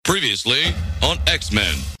Previously on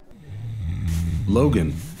X-Men.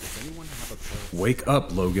 Logan. Wake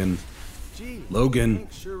up, Logan. Logan.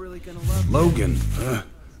 Logan.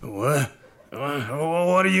 What?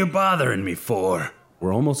 What are you bothering me for?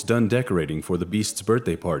 We're almost done decorating for the Beast's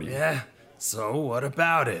birthday party. Yeah? So what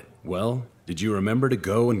about it? Well, did you remember to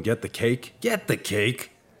go and get the cake? Get the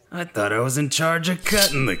cake? I thought I was in charge of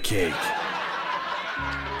cutting the cake.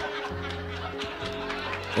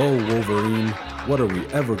 Oh, Wolverine, what are we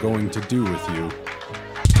ever going to do with you?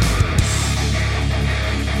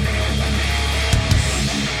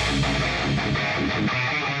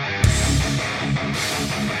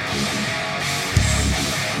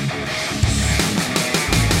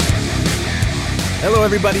 Hello,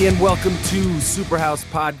 everybody, and welcome to Superhouse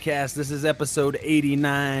Podcast. This is episode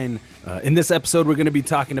 89. In this episode, we're going to be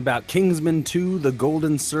talking about Kingsman 2, The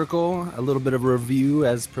Golden Circle, a little bit of a review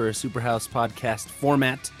as per Superhouse Podcast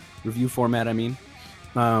format, review format, I mean.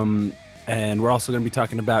 And we're also going to be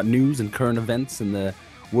talking about news and current events in the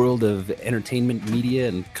world of entertainment, media,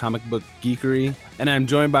 and comic book geekery. And I'm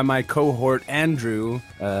joined by my cohort, Andrew,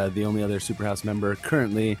 the only other Superhouse member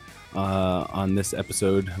currently on this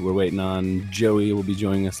episode. We're waiting on Joey will be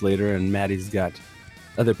joining us later, and Maddie's got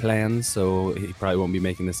other plans, so he probably won't be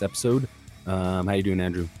making this episode. How you doing,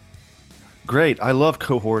 Andrew? Great. I love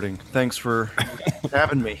cohorting. Thanks for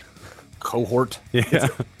having me. Cohort? Yeah.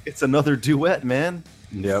 It's another duet, man.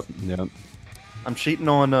 Yep. I'm cheating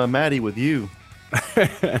on Maddie with you.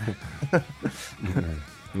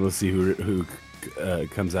 We'll see who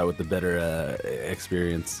comes out with the better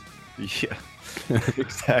experience. Yeah.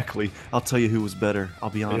 Exactly. I'll tell you who was better. I'll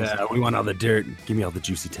be honest. Yeah, we want all the dirt. Give me all the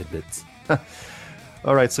juicy tidbits.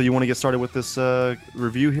 All right, so you want to get started with this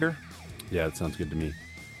review here? Yeah, that sounds good to me.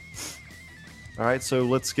 All right, so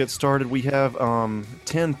let's get started. We have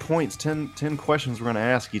 10 points, 10 questions we're going to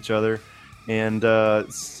ask each other. And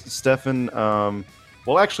Stefan,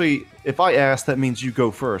 well, actually, if I ask, that means you go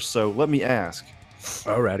first. So let me ask.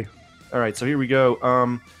 Alrighty. All right, so here we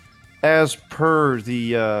go. As per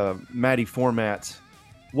the Maddie format,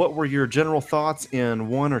 what were your general thoughts in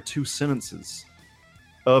one or two sentences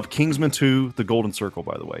of Kingsman 2, The Golden Circle,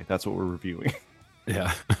 by the way? That's what we're reviewing.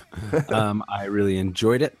 Yeah. I really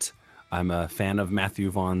enjoyed it. I'm a fan of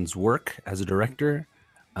Matthew Vaughn's work as a director.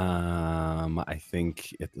 I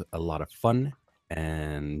think it's a lot of fun,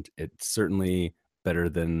 and it's certainly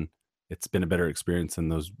it's been a better experience than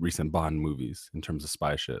those recent Bond movies in terms of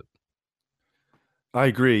spy shit. I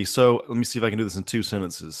agree. So let me see if I can do this in two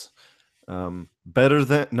sentences. Better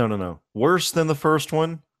than no. Worse than the first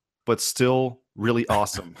one, but still really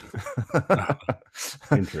awesome.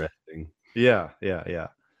 Interesting. Yeah.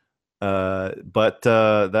 But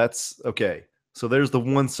that's okay. So there's the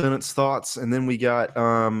one sentence thoughts, and then we got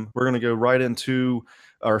we're gonna go right into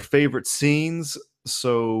our favorite scenes.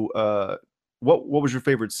 So what was your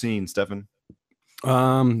favorite scene, Stefan?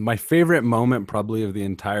 My favorite moment probably of the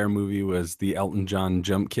entire movie was the Elton John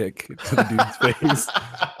jump kick to the dude's face.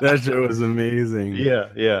 That shit was amazing. Yeah.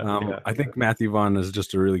 I think Matthew Vaughn is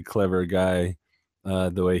just a really clever guy.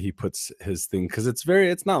 The way he puts his thing, because it's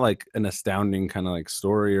not like an astounding kind of like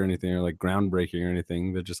story or anything, or like groundbreaking or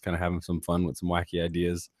anything. They're just kind of having some fun with some wacky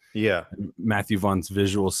ideas. Yeah. And Matthew Vaughn's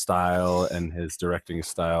visual style and his directing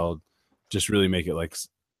style just really make it like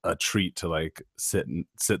a treat to like sit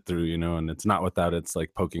through, and it's not without it's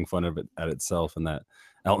like poking fun of it at itself. And that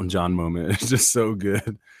Elton John moment is just so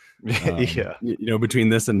good. Yeah. Between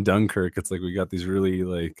this and Dunkirk, it's like we got these really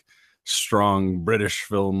like strong British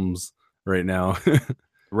films right now.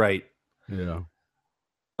 Right. Yeah.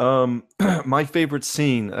 My favorite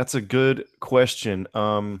scene, that's a good question.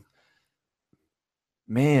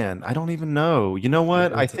 Man, I don't even know. You know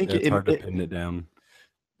what? I think it's hard to pin it down.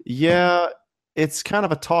 Yeah, it's kind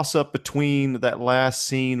of a toss-up between that last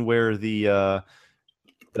scene where the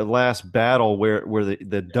last battle where the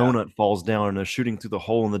donut falls down and they're shooting through the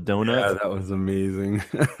hole in the donut. Yeah, that was amazing.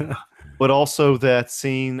 But also that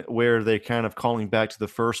scene where they're kind of calling back to the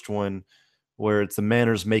first one, where it's the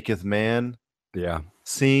manners maketh man. Yeah,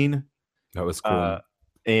 scene. That was cool.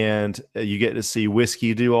 And you get to see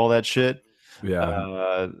Whiskey do all that shit.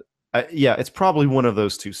 Yeah. Yeah, it's probably one of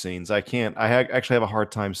those two scenes. I actually have a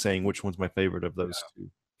hard time saying which one's my favorite of those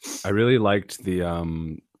two. I really liked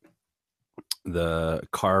the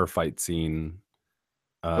car fight scene.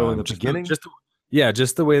 In the beginning?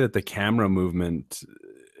 Just the way that the camera movement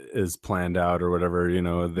is planned out or whatever,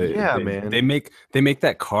 they make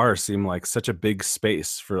that car seem like such a big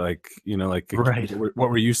space for like right. what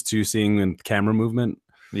we're used to seeing in camera movement.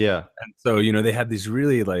 Yeah. And so, they had these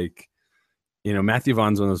really like, Matthew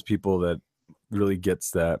Vaughn's one of those people that really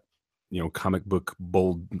gets that comic book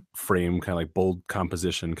bold frame, kind of like bold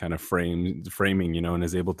composition kind of framing, and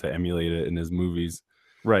is able to emulate it in his movies.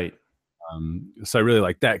 Right. So I really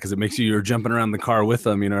like that because it makes you're jumping around the car with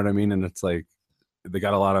them, you know what I mean? And it's like they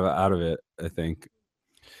got a lot out of it, I think.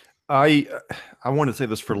 I want to say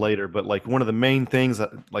this for later, but like one of the main things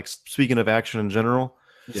that, like, speaking of action in general,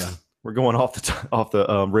 Yeah. we're going off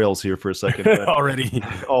the rails here for a second. But already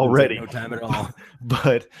no time at all.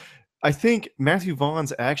 But I think Matthew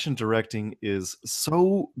Vaughn's action directing is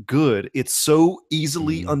so good. It's so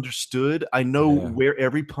easily understood. I know where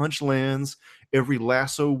every punch lands, every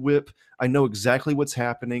lasso whip. I know exactly what's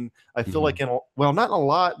happening. I feel like not in a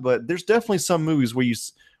lot, but there's definitely some movies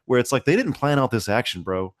where it's like they didn't plan out this action,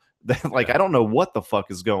 bro. I don't know what the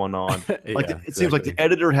fuck is going on. It seems like the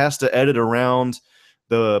editor has to edit around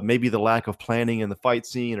maybe the lack of planning in the fight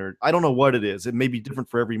scene, or I don't know what it is. It may be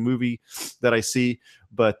different for every movie that I see,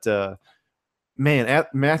 but man,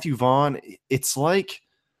 at Matthew Vaughn, it's like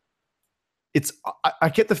I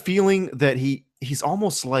get the feeling that he's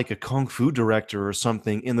almost like a kung fu director or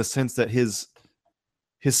something, in the sense that his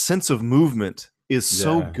sense of movement is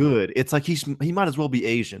so good. It's like he might as well be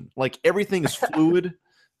Asian. Like everything is fluid.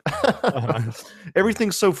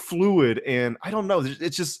 Everything's so fluid, and I don't know.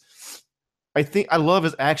 It's just, I think I love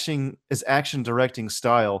his action directing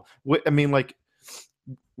style. I mean, like,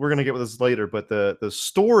 we're gonna get with this later, but the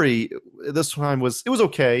story this time was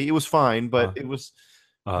okay. It was fine, but it was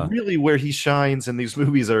really where he shines in these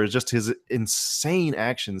movies are just his insane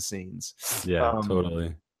action scenes. Yeah,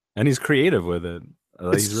 totally. And he's creative with it.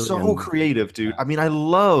 It's really so creative, dude. I mean, I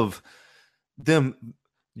love them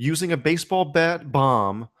using a baseball bat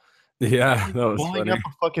bomb. Yeah, that was blowing funny. up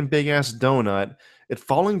a fucking big ass donut, it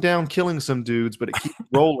falling down, killing some dudes, but it keeps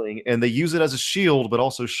rolling, and they use it as a shield, but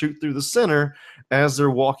also shoot through the center as they're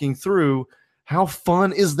walking through. How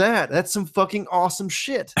fun is that? That's some fucking awesome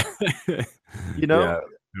shit. You know? Yeah,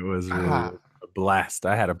 it was really a blast.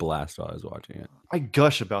 I had a blast while I was watching it. I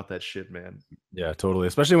gush about that shit, man. Yeah, totally.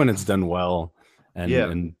 Especially when it's done well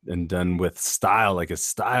and done with style. Like his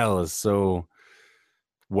style is so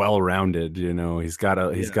well-rounded, he's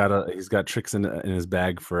got tricks in his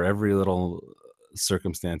bag for every little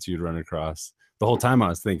circumstance you'd run across. The whole time I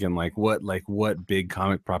was thinking, what big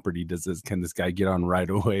comic property can this guy get on right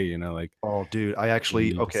away? Oh, dude, I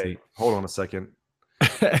actually, okay, hold on a second.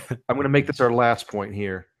 I'm going to make this our last point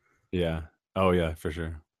here. Yeah. Oh yeah, for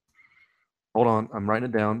sure. Hold on. I'm writing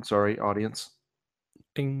it down. Sorry, audience.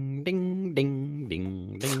 Ding, ding, ding,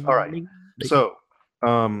 ding, ding. All right. Ding, ding. So,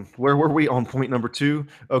 where were we on point number 2?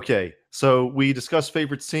 Okay, so we discussed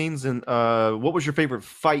favorite scenes, and what was your favorite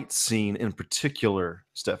fight scene in particular,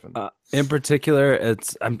 Stefan? In particular,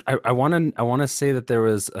 I want to say that there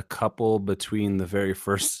was a couple between the very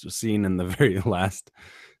first scene and the very last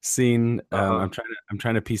scene. I'm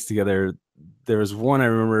trying to piece together. There was one I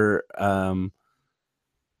remember, I'm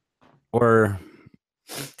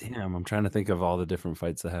trying to think of all the different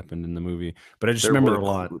fights that happened in the movie, but I just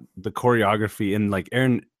remember the choreography, and like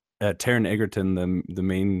Taron Egerton, the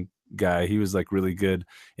main guy, he was like really good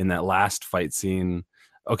in that last fight scene.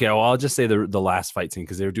 Okay, well, I'll just say the last fight scene,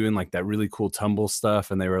 because they were doing like that really cool tumble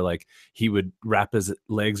stuff, and they were like, he would wrap his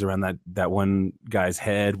legs around that one guy's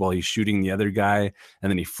head while he's shooting the other guy,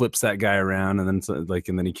 and then he flips that guy around, and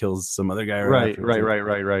then he kills some other guy.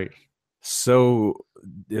 Right. So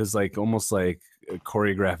it was like almost like a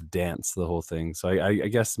choreographed dance, the whole thing. So I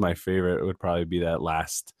guess my favorite would probably be that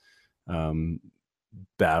last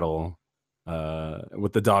battle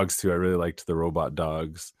with the dogs too. I really liked the robot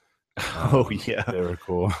dogs. Oh yeah, they were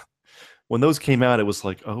cool. When those came out, it was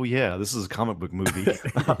like, oh yeah, this is a comic book movie.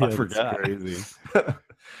 I forgot. Crazy.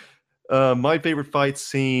 My favorite fight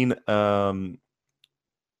scene, I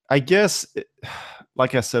guess,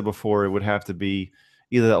 like I said before, it would have to be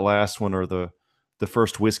either that last one or the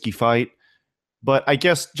first whiskey fight. But I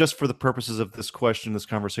guess just for the purposes of this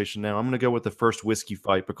conversation now, I'm going to go with the first whiskey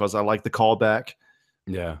fight because I like the callback.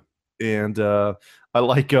 Yeah. And I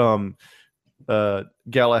like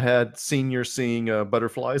Galahad Sr. seeing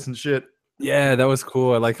butterflies and shit. Yeah, that was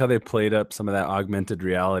cool. I like how they played up some of that augmented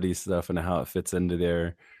reality stuff and how it fits into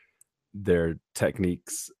their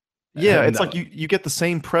techniques. Yeah, it's like you get the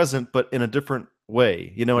same present but in a different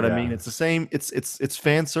way. You know what I mean? It's the same. It's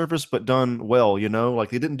fan service but done well. Like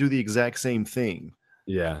they didn't do the exact same thing.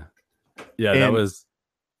 Yeah. That was.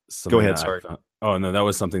 Go ahead. Sorry. Oh no, that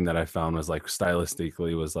was something that I found was like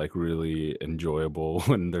stylistically was like really enjoyable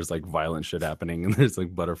when there's like violent shit happening and there's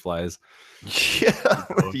like butterflies. Yeah,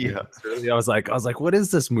 yeah. I was like, what is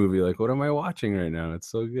this movie? Like, what am I watching right now? It's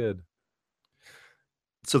so good.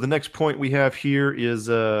 So the next point we have here is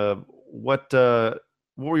what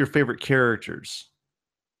were your favorite characters?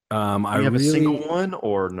 I You have a single really, one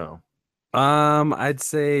or no? I'd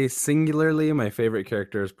say singularly, my favorite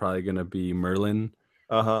character is probably gonna be Merlin.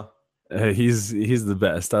 Uh-huh. He's the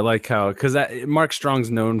best. I like how because Mark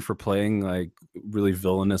Strong's known for playing like really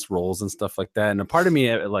villainous roles and stuff like that. And a part of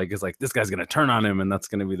me like is like this guy's gonna turn on him, and that's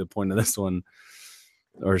gonna be the point of this one,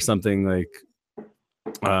 or something like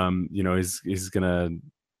he's gonna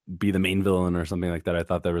be the main villain or something like that. I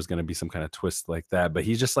thought there was gonna be some kind of twist like that, but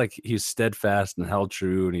he's just like he's steadfast and held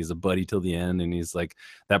true, and he's a buddy till the end. And he's like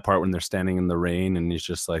that part when they're standing in the rain, and he's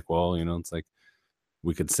just like, well, it's like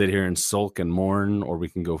we could sit here and sulk and mourn, or we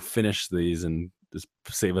can go finish these and just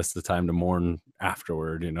save us the time to mourn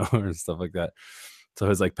afterward, or stuff like that. So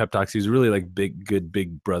his like pep talks, he's really like good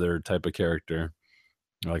big brother type of character.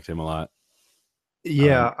 I liked him a lot.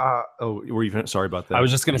 Yeah. Were you sorry about that? I was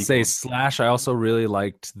just gonna say Slash. I also really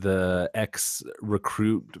liked the ex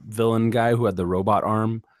recruit villain guy who had the robot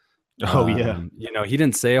arm. Oh yeah. He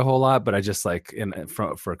didn't say a whole lot, but I just like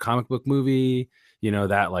for a comic book movie,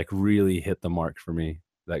 that like really hit the mark for me.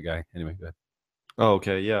 That guy. Anyway, go ahead. Oh,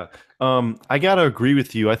 okay, yeah. I gotta agree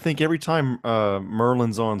with you. I think every time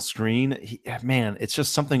Merlin's on screen, man, it's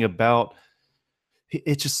just something about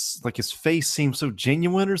it. Just like his face seems so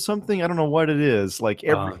genuine or something. I don't know what it is. Like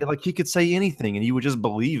like he could say anything and you would just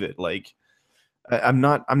believe it. Like I'm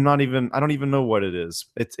not even. I don't even know what it is.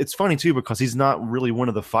 It's funny too because he's not really one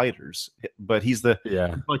of the fighters, but he's like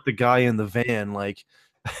the guy in the van, like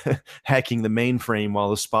hacking the mainframe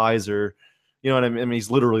while the spies are. You know what I mean? I mean,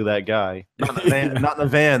 he's literally that guy. Not in the van, not in the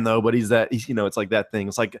van though, but he's it's like that thing.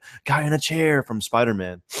 It's like guy in a chair from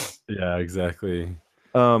Spider-Man. Yeah, exactly.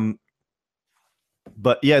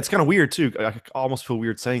 But yeah, it's kind of weird too. I almost feel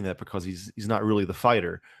weird saying that because he's not really the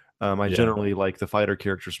fighter. I generally like the fighter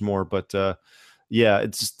characters more, but yeah,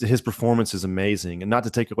 it's just, his performance is amazing. And not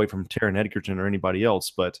to take away from Taron Egerton or anybody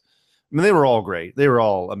else, but I mean, they were all great. They were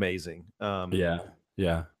all amazing. Yeah.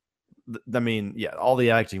 I mean, yeah, all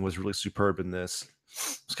the acting was really superb in this.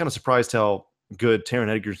 I was kind of surprised how good Taron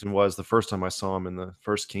Egerton was the first time I saw him in the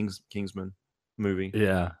first Kingsman movie.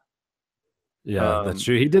 Yeah, that's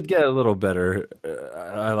true. He did get a little better.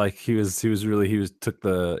 I like he took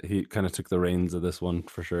the reins of this one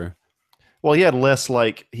for sure. Well, he had less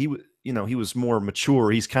like he was more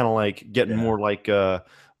mature. He's kind of like getting more like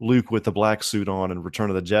Luke with the black suit on in Return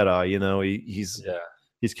of the Jedi.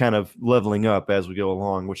 He's kind of leveling up as we go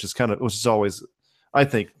along, which is always, I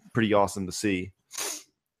think, pretty awesome to see.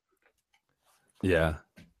 Yeah.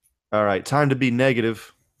 All right, time to be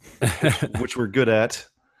negative, which we're good at.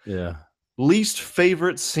 Yeah. Least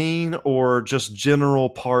favorite scene or just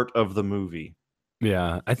general part of the movie?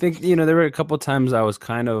 Yeah, I think there were a couple times I was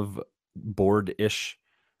kind of bored-ish,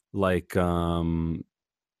 like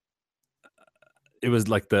it was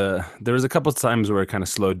like there was a couple of times where it kind of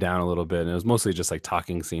slowed down a little bit, and it was mostly just like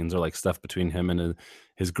talking scenes or like stuff between him and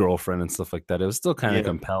his girlfriend and stuff like that. It was still kind of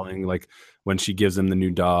compelling, like when she gives him the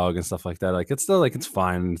new dog and stuff like that. Like it's still like it's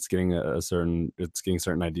fine. It's getting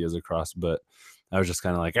certain ideas across, but I was just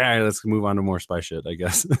kind of like, all right, let's move on to more spy shit, I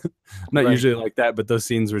guess. Not usually like that, but those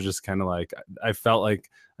scenes were just kind of like I felt like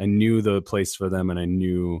I knew the place for them, and I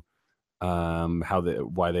knew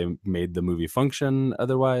why they made the movie function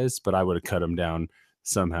otherwise, but I would have cut them down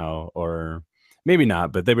somehow, or maybe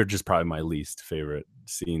not, but they were just probably my least favorite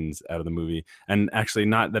scenes out of the movie. And actually,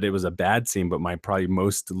 not that it was a bad scene, but my probably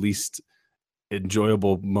least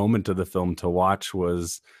enjoyable moment of the film to watch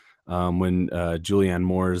was when Julianne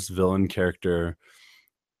Moore's villain character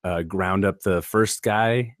ground up the first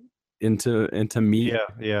guy into meat,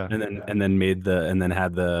 and then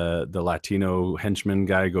had the Latino henchman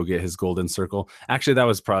guy go get his golden circle. Actually, that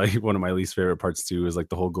was probably one of my least favorite parts too, is like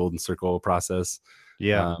the whole golden circle process.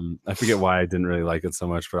 I forget why I didn't really like it so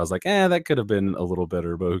much, but I was like, that could have been a little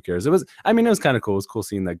better, but who cares? It was kind of cool. It was cool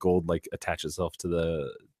seeing that gold like attach itself to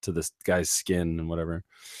this guy's skin and whatever.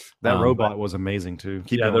 That robot was amazing too.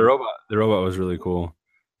 The robot was really cool.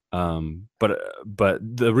 But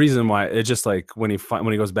the reason why it just like when he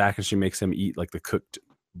goes back and she makes him eat like the cooked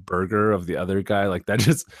burger of the other guy, like that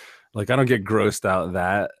just like I don't get grossed out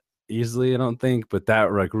that easily, I don't think, but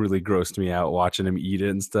that like really grossed me out watching him eat it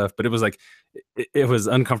and stuff. But it was like it was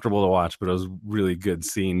uncomfortable to watch, but it was really good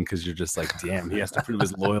scene because you're just like, damn, he has to prove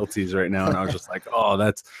his loyalties right now. And I was just like, oh,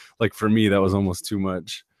 that's like for me that was almost too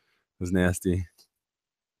much. It was nasty.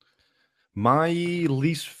 My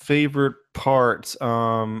least favorite part,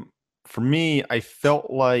 for me, I felt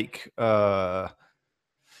like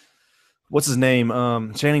what's his name?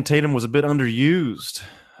 Channing Tatum was a bit underused.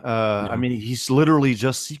 I mean, he's literally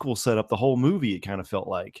just sequel set up the whole movie. It kind of felt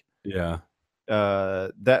like, that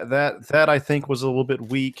that I think was a little bit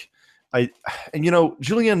weak. and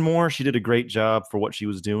Julianne Moore, she did a great job for what she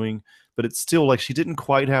was doing, but it's still like she didn't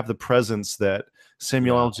quite have the presence that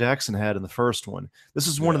Samuel L. Jackson had in the first one. This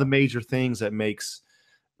is one of the major things that makes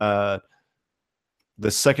the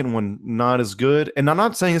second one not as good. And I'm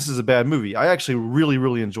not saying this is a bad movie. I actually really,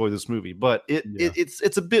 really enjoy this movie, but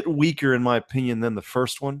it's a bit weaker in my opinion than the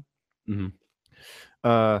first one.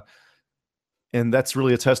 And that's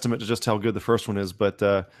really a testament to just how good the first one is. But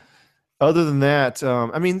other than that,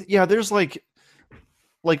 I mean, yeah, there's like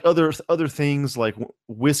other things like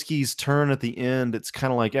Whiskey's turn at the end. It's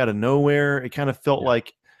kind of like out of nowhere. It kind of felt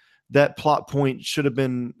like that plot point should have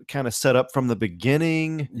been kind of set up from the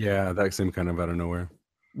beginning. Yeah, that seemed kind of out of nowhere.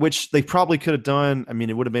 Which they probably could have done. I mean,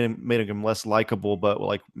 it would have made him less likable, but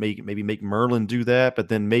like maybe make Merlin do that, but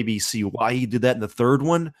then maybe see why he did that in the third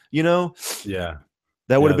one, Yeah.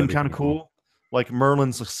 That would have been kind of cool. Like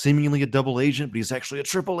Merlin's seemingly a double agent, but he's actually a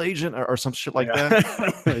triple agent or some shit like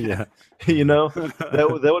that. Yeah.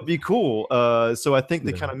 That would be cool. So I think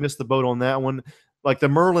they kind of missed the boat on that one. Like the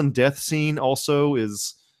Merlin death scene also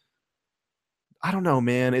is, I don't know,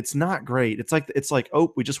 man. It's not great. It's like,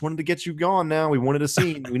 oh, we just wanted to get you gone now. We wanted a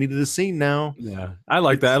scene. We needed a scene now. Yeah. I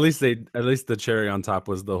like that. At least the cherry on top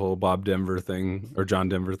was the whole Bob Denver thing or John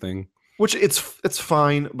Denver thing. Which it's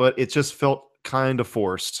fine, but it just felt kind of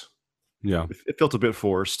forced. Yeah. It felt a bit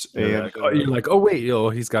forced. Yeah, and you're like, oh wait,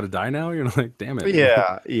 he's got to die now. You're like, damn it.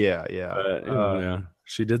 Yeah. Yeah.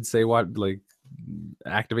 She did say what, like,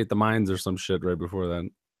 activate the mines or some shit right before that.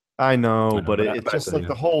 I know, but it's just like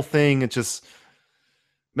the whole thing. It just,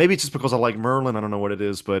 maybe it's just because I like Merlin. I don't know what it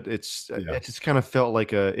is, but it just kind of felt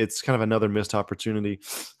like it's kind of another missed opportunity.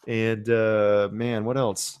 And man, what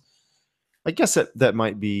else? I guess that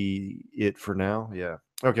might be it for now. Yeah.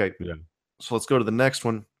 Okay. Yeah. So let's go to the next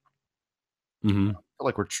one. I feel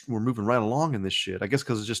like we're moving right along in this shit. I guess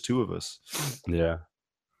because it's just two of us. Yeah.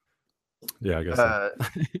 Yeah, I guess so.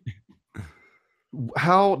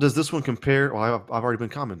 How does this one compare? Well, I've already been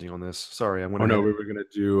commenting on this. Sorry, I went. Oh no, we were gonna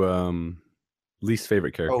do least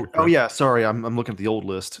favorite character. Oh yeah, sorry, I'm looking at the old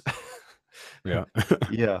list. Yeah.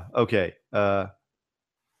 Yeah. Okay.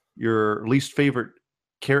 Your least favorite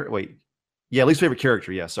character. Wait. Yeah, least favorite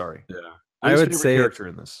character. Yeah. Sorry. Yeah. I would say character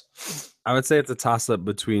in this. I would say it's a toss-up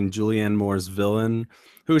between Julianne Moore's villain,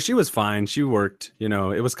 who she was fine. She worked.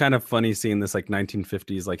 It was kind of funny seeing this like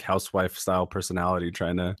 1950s like housewife style personality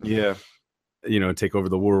trying to take over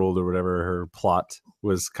the world or whatever. Her plot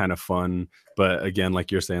was kind of fun, but again,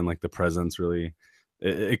 like you're saying, like the presence really,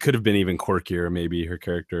 it could have been even quirkier. Maybe her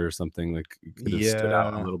character or something like could have stood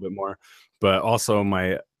out a little bit more. But also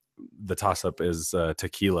the toss-up is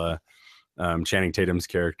Tequila, Channing Tatum's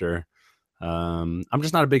character. I'm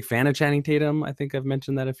just not a big fan of Channing Tatum. I think I've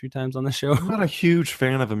mentioned that a few times on the show. I'm not a huge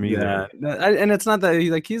fan of him either. Yeah. And it's not that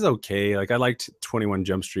he's okay. Like I liked 21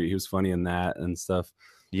 Jump Street. He was funny in that and stuff.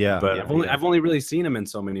 Yeah. But I've only really seen him in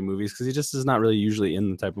so many movies because he just is not really usually in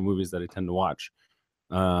the type of movies that I tend to watch.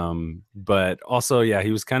 But also, yeah,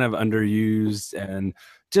 he was kind of underused, and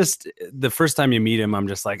just the first time you meet him, I'm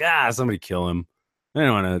just like, somebody kill him. I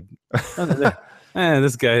don't want to.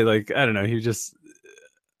 This guy, like, I don't know.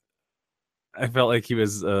 I felt like he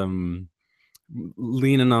was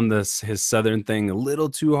leaning on his Southern thing a little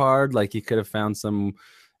too hard. Like he could have found some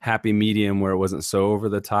happy medium where it wasn't so over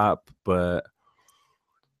the top, but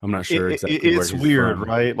I'm not sure exactly. It's weird,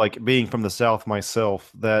 right? Like being from the South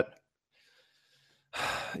myself, that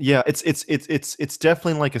it's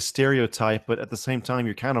definitely like a stereotype, but at the same time,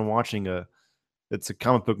 you're kind of watching it's a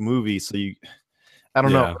comic book movie, so I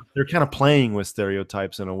don't know. They're kind of playing with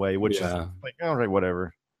stereotypes in a way, which is like, all right,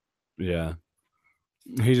 whatever. Yeah.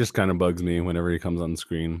 He just kind of bugs me whenever he comes on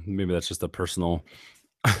screen. Maybe that's just a personal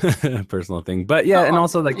thing. But yeah, and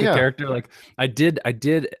also like the character, like I did, I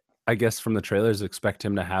guess from the trailers expect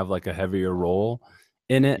him to have like a heavier role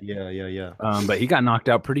in it. Yeah. But he got knocked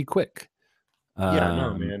out pretty quick.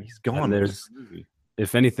 No, man, he's gone.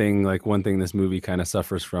 If anything, like one thing this movie kind of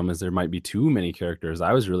suffers from is there might be too many characters.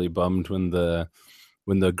 I was really bummed when the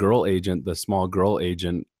girl agent, the small girl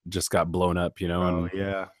agent, just got blown up.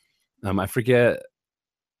 I forget.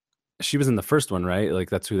 She was in the first one, right? Like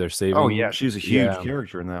that's who they're saving. Oh yeah, she was a huge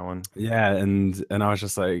character in that one. Yeah, and I was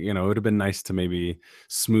just like, it would have been nice to maybe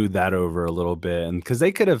smooth that over a little bit, and because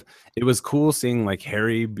they could have. It was cool seeing like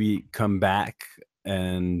Harry come back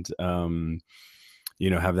and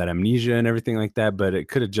have that amnesia and everything like that. But it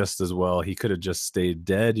could have just as well. He could have just stayed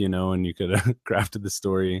dead, and you could have crafted the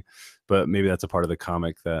story. But maybe that's a part of the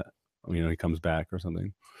comic that he comes back or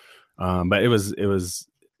something. But it was.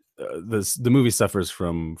 The movie suffers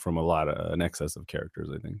from a lot of an excess of characters,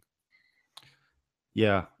 I think.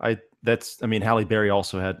 Yeah, I mean, Halle Berry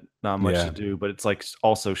also had not much Yeah. to do, but it's like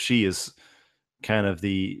also she is kind of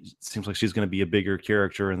seems like she's going to be a bigger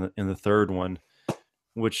character in the third one,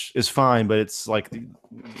 which is fine, but it's like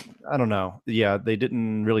I don't know. Yeah, they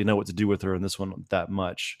didn't really know what to do with her in this one that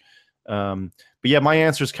much. But yeah, my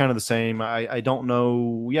answer is kind of the same. I don't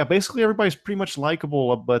know. Yeah, basically everybody's pretty much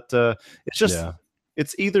likable, but it's just Yeah.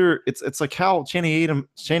 it's either it's like how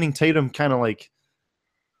Channing Tatum kind of like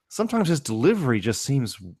sometimes his delivery just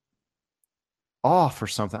seems off or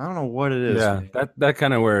something. I don't know what it is. Yeah, that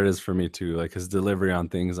kind of where it is for me too. Like his delivery on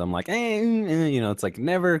things, I'm like, it's like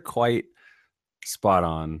never quite spot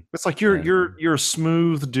on. It's like you're a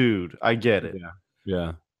smooth dude. I get it.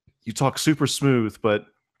 Yeah. You talk super smooth, but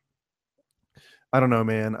I don't know,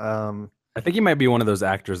 man. I think he might be one of those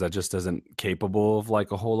actors that just isn't capable of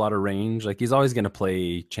like a whole lot of range. Like he's always going to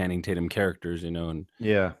play Channing Tatum characters, and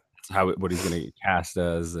yeah, that's what he's going to get cast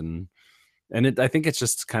as, and I think it's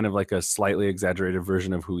just kind of like a slightly exaggerated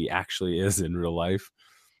version of who he actually is in real life.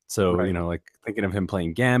 So, right. Like thinking of him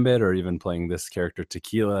playing Gambit or even playing this character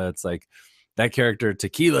Tequila, it's like that character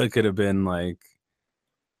Tequila could have been like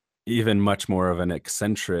even much more of an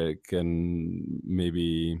eccentric and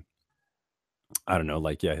maybe, I don't know,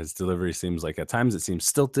 like, yeah, his delivery seems like at times it seems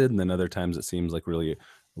stilted and then other times it seems like really a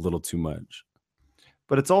little too much.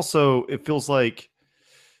 But it feels like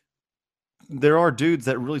there are dudes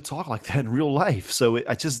that really talk like that in real life. So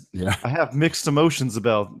I have mixed emotions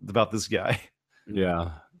about this guy.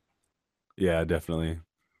 Yeah. Yeah, definitely.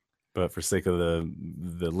 But for sake of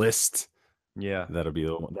the list, yeah, that'll be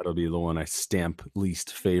the one I stamp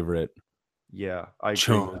least favorite. Yeah, I agree.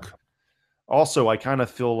 Chunk. Also, I kind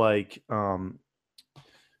of feel like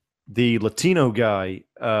the Latino guy,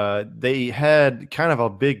 they had kind of a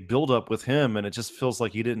big buildup with him, and it just feels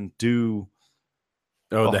like he didn't do.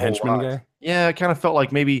 Oh, the henchman guy? Yeah, it kind of felt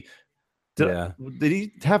like maybe. Did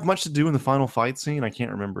he have much to do in the final fight scene? I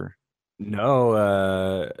can't remember.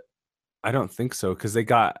 No, I don't think so, because they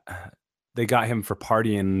got him for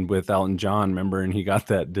partying with Elton John, remember, and he got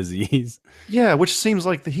that disease. Yeah, which seems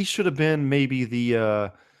like he should have been maybe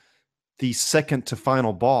the second to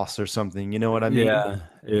final boss or something. You know what I mean?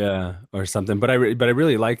 Yeah, or something. But I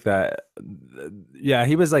really like that. Yeah,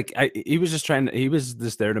 he was like, he was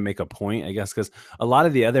just there to make a point, I guess, because a lot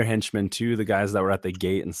of the other henchmen too, the guys that were at the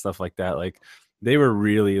gate and stuff like that, like they were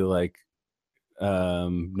really like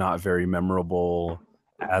not very memorable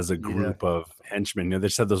as a group of henchmen. They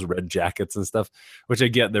just had those red jackets and stuff, which I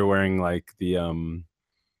get. They're wearing like the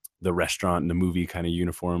restaurant and the movie kind of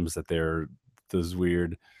uniforms, that they're those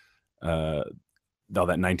weird all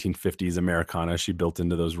that 1950s Americana she built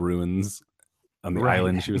into those ruins on the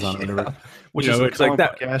island she was on. Whatever. Which is like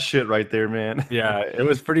that gas shit right there, man. Yeah, it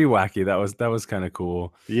was pretty wacky. That was kind of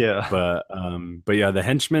cool. Yeah. But yeah, the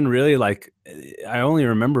henchmen really, like, I only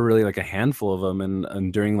remember really like a handful of them,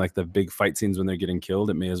 and during like the big fight scenes when they're getting killed,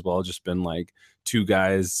 it may as well just been like two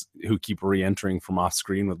guys who keep re-entering from off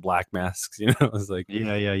screen with black masks. It was like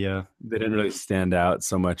yeah. They didn't really stand out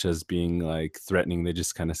so much as being like threatening. They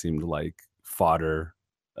just kind of seemed like fodder.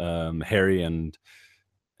 Harry and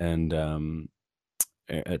Taron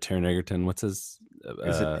Egerton, what's his?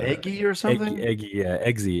 Is it Eggy or something? Eggy, yeah,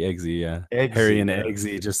 Eggsy, yeah. Eggsy, Harry and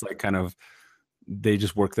Eggsy just like kind of, they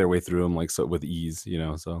just work their way through them like so with ease,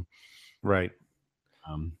 so. Right.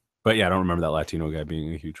 But yeah, I don't remember that Latino guy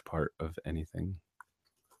being a huge part of anything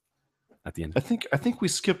at the end. I think we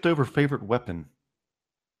skipped over favorite weapon.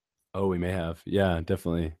 Oh, we may have. Yeah,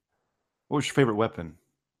 definitely. What was your favorite weapon?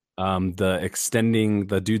 The extending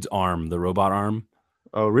the dude's arm, the robot arm.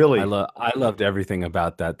 Oh, really? I loved everything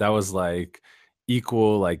about that. That was like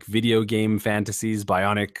equal like video game fantasies,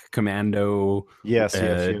 Bionic Commando. Yes.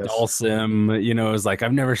 Dhalsim. It was like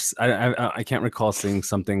I can't recall seeing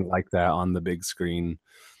something like that on the big screen.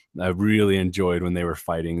 I really enjoyed when they were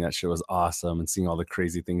fighting. That shit was awesome, and seeing all the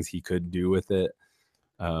crazy things he could do with it.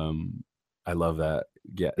 I love that.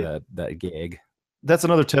 Yeah, that gag. That's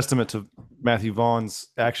another testament to Matthew Vaughn's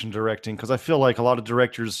action directing, because I feel like a lot of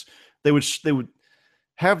directors they would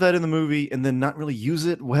have that in the movie and then not really use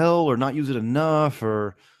it well or not use it enough,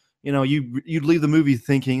 or you'd leave the movie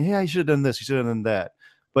thinking, hey, I should have done this, you should have done that.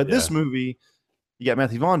 But this movie, you got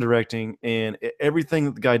Matthew Vaughn directing, and everything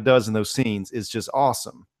that the guy does in those scenes is just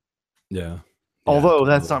awesome. Yeah. Although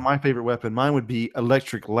that's not my favorite weapon. Mine would be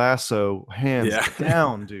electric lasso, hands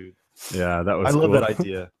down, dude. Yeah, that was. I love that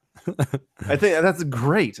idea. I think that's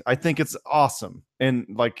great. I think it's awesome. And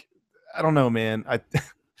like, I don't know, man.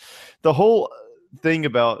 The whole thing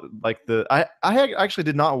about like I actually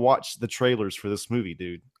did not watch the trailers for this movie,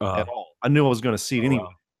 dude, at all. I knew I was going to see it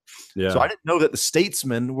anyway. Yeah. So I didn't know that the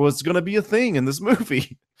Statesman was going to be a thing in this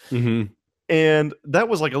movie. Mm-hmm. And that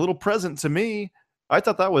was like a little present to me. I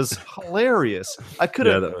thought that was hilarious. Yeah,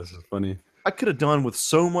 that was funny. I could have done with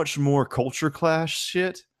so much more culture clash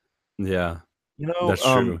shit. Yeah, You know, that's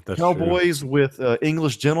true. That's cowboys with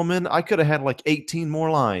English gentlemen. I could have had like 18 more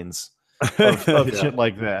lines of true. shit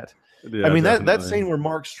like that. Yeah, I mean, that definitely. scene where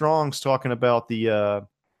Mark Strong's talking about the,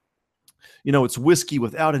 it's whiskey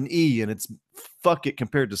without an E and it's fuck it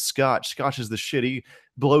compared to Scotch. Scotch is the shit. He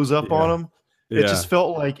blows up on him. It just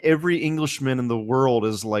felt like every Englishman in the world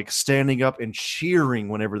is like standing up and cheering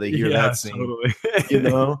whenever they hear that scene. Totally. You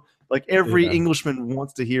know, like every Englishman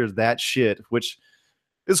wants to hear that shit, which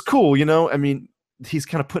is cool. You know, I mean, he's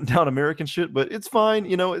kind of putting down American shit, but it's fine.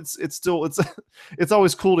 You know, it's still it's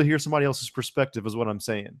always cool to hear somebody else's perspective, is what I'm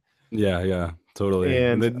saying. Yeah, totally.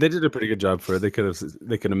 And they did a pretty good job for it. They could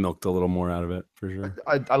have milked a little more out of it for sure.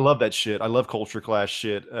 I love that shit. I love culture clash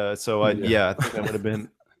shit. So I think that would have been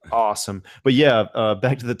awesome. But yeah,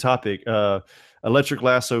 back to the topic. Electric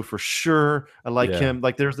Lasso for sure. I like him.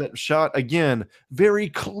 Like there's that shot again, very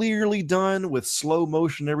clearly done with slow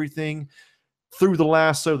motion, everything. Through the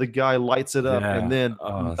lasso, the guy lights it up and then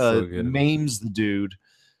so maims the dude.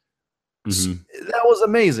 Mhm. That was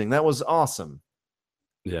amazing. That was awesome.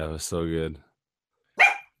 Yeah, it was so good.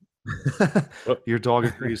 Your dog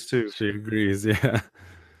agrees too. She agrees. Yeah.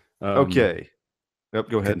 Okay. Yep,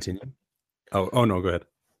 go ahead. Continue. Oh no, go ahead.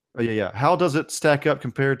 Oh, yeah. How does it stack up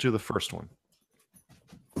compared to the first one?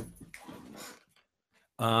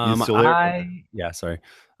 Sorry.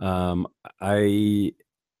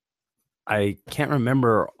 I can't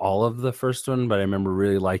remember all of the first one, but I remember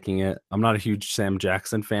really liking it. I'm not a huge Sam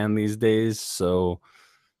Jackson fan these days, so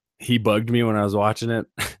he bugged me when I was watching it.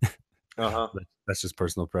 That's just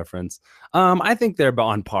personal preference. I think they're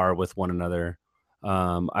on par with one another.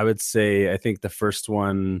 I would say I think the first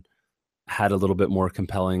one had a little bit more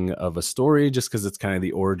compelling of a story, just because it's kind of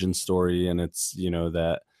the origin story, and it's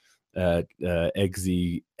that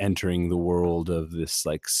Eggsy entering the world of this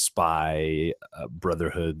like spy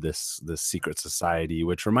brotherhood, this secret society,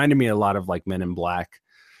 which reminded me a lot of like Men in Black,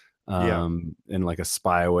 in like a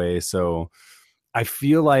spy way. So I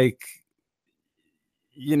feel like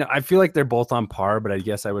they're both on par, but I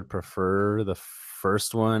guess I would prefer the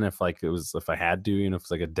first one if I had to, if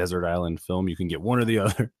it's like a desert island film, you can get one or the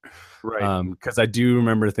other. Right. Because I do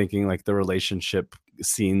remember thinking like the relationship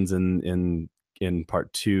scenes in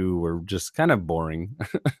part 2 were just kind of boring.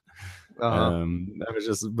 I was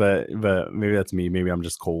just, but maybe that's me. Maybe I'm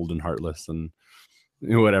just cold and heartless and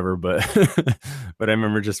whatever. But but I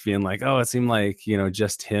remember just being like, oh, it seemed like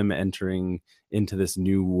just him entering into this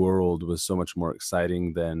new world was so much more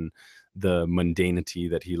exciting than the mundanity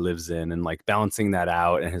that he lives in, and like balancing that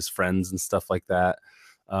out and his friends and stuff like that.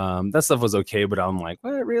 That stuff was okay, but I'm like,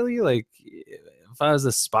 what, really? Like, if I was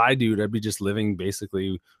a spy dude, I'd be just living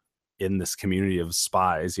basically in this community of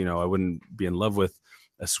spies. I wouldn't be in love with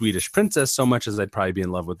a Swedish princess so much as I'd probably be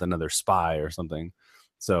in love with another spy or something.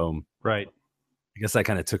 So right, I guess that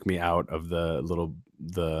kind of took me out of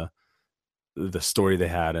the story they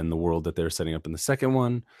had and the world that they were setting up in the second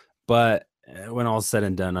one. But when all's said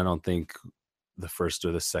and done, I don't think the first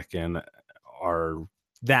or the second are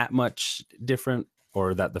that much different,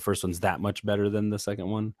 or that the first one's that much better than the second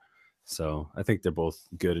one. So I think they're both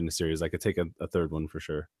good in the series. I could take a third one for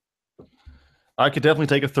sure. I could definitely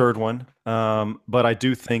take a third one, but I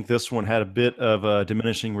do think this one had a bit of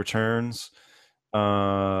diminishing returns.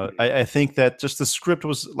 I think that just the script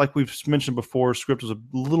was, like we've mentioned before, script was a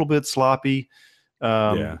little bit sloppy.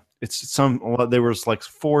 There was like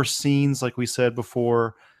 4 scenes, like we said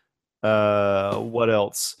before. What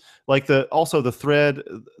else? Like the thread,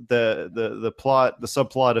 the plot, the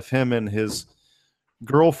subplot of him and his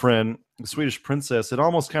girlfriend, the Swedish princess. It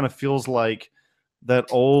almost kind of feels like that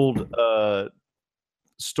old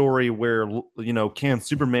story where can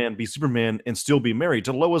Superman be Superman and still be married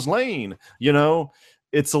to Lois Lane?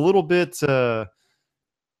 It's a little bit. I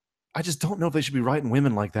just don't know if they should be writing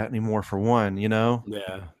women like that anymore. For one,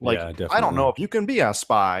 definitely. I don't know if you can be a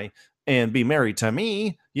spy and be married to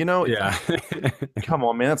me. Yeah. Come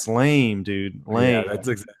on, man, that's lame, dude. Lame. Yeah, that's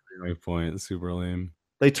exactly my point. Super lame.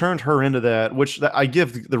 They turned her into that, which I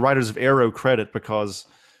give the writers of Arrow credit, because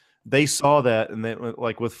they saw that, and they,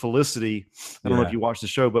 like with Felicity, I don't know if you watched the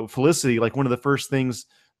show, but Felicity, like one of the first things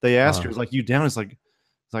they asked her is like, "You down?" It's like,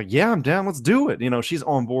 "Yeah, I'm down. Let's do it." She's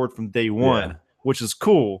on board from day one, which is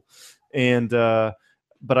cool. And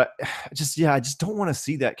but I just don't want to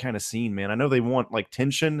see that kind of scene, man. I know they want like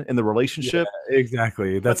tension in the relationship. Yeah,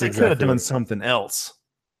 exactly. That's they could have done something else.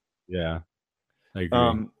 Yeah, I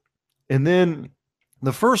agree. And then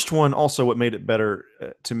the first one, also what made it better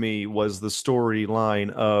to me was the storyline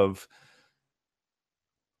of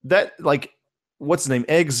that like what's the name?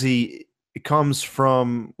 Eggsy comes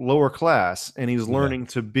from lower class and he's learning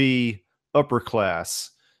to be upper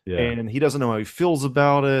class. Yeah. And he doesn't know how he feels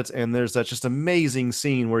about it. And there's that just amazing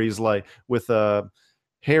scene where he's like with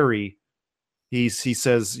Harry. He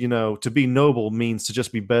says, you know, to be noble means to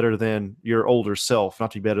just be better than your older self,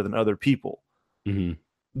 not to be better than other people. Mm-hmm.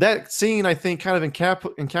 That scene, I think, kind of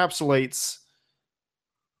encapsulates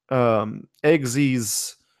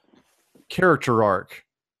Eggsy's character arc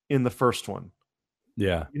in the first one.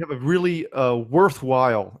 Yeah. You have a really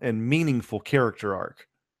worthwhile and meaningful character arc.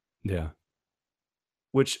 Yeah.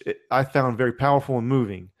 Which I found very powerful and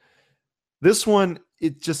moving. This one,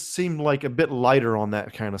 it just seemed like a bit lighter on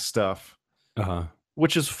that kind of stuff.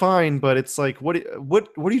 Which is fine, but it's like, what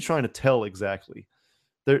are you trying to tell exactly?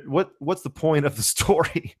 What's the point of the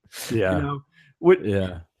story? Yeah. You know,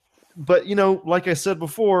 yeah. But you know, like I said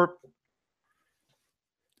before,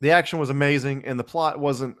 the action was amazing, and the plot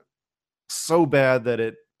wasn't so bad that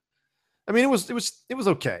it. I mean, it was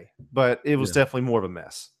okay, but it was definitely more of a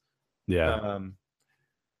mess. Yeah.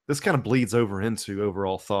 This kind of bleeds over into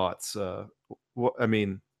overall thoughts. I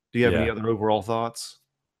mean, do you have any other overall thoughts?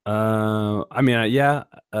 I mean, yeah.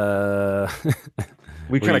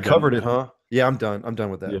 We kind of covered it, huh? Yeah, I'm done. I'm done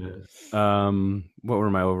with that. Yeah. What were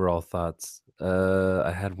my overall thoughts?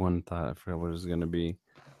 I had one thought. I forgot what it was going to be.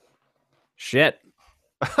 Shit.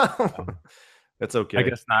 That's okay. I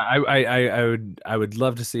guess not. I would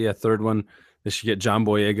love to see a third one. They should get John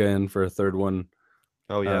Boyega in for a third one.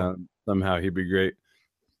 Oh yeah. Somehow he'd be great.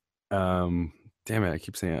 Damn it, I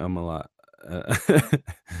keep saying a lot.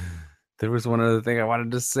 There was one other thing I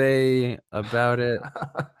wanted to say about it.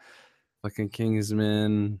 Fucking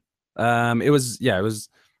Kingsman. It was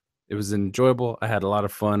enjoyable. I had a lot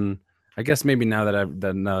of fun. I guess maybe now that I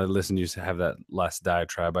listened to you have that last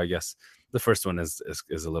diatribe, I guess the first one is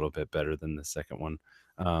a little bit better than the second one.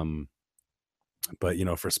 But you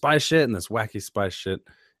know, for spy shit and this wacky spy shit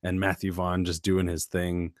and Matthew Vaughn just doing his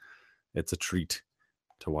thing, it's a treat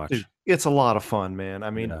to watch. It's a lot of fun, man. I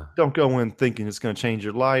mean, don't go in thinking it's going to change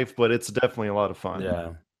your life, but it's definitely a lot of fun.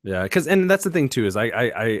 Yeah. And that's the thing too, is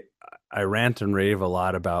I rant and rave a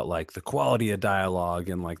lot about like the quality of dialogue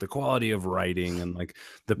and like the quality of writing and like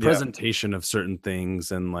the presentation of certain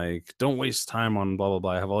things and like don't waste time on blah blah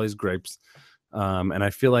blah. I have all these gripes, and I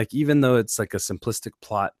feel like even though it's like a simplistic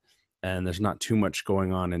plot and there's not too much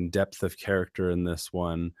going on in depth of character in this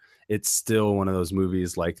one, it's still one of those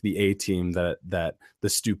movies like the A-Team that the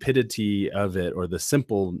stupidity of it or the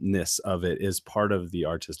simpleness of it is part of the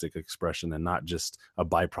artistic expression and not just a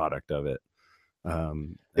byproduct of it. I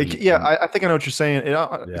think I know what you're saying.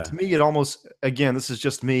 To me, it almost, again, this is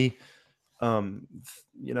just me,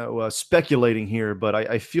 speculating here, but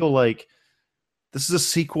I feel like this is a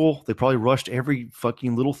sequel. They probably rushed every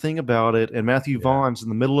fucking little thing about it, and Matthew Vaughn's in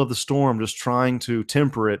the middle of the storm, just trying to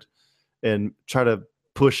temper it and try to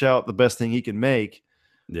push out the best thing he can make.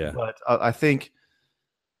 Yeah, but I think,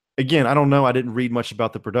 again, I don't know. I didn't read much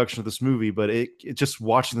about the production of this movie, but it just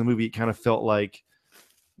watching the movie, it kind of felt like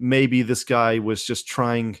maybe this guy was just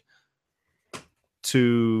trying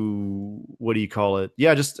to, what do you call it?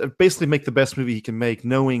 Yeah, just basically make the best movie he can make,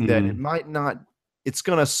 knowing that it might not, it's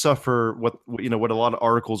going to suffer what a lot of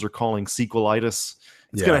articles are calling sequelitis.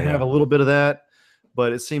 It's going to have a little bit of that,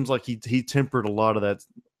 but it seems like he tempered a lot of that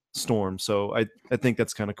storm. So I think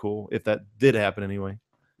that's kind of cool if that did happen anyway.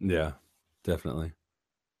 Yeah, definitely.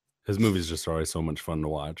 His movies just are always so much fun to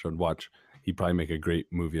watch. He'd probably make a great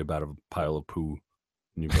movie about a pile of poo.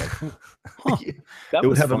 And you'd be like, huh, that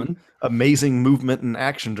was fun. An amazing movement and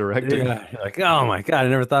action directing. Yeah, you're like, oh my God, I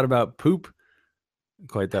never thought about poop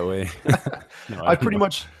quite that way. No, I pretty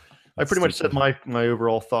much said my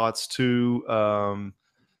overall thoughts too.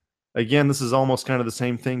 Again, this is almost kind of the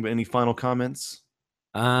same thing, but any final comments?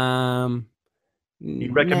 You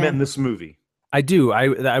recommend this movie? I do.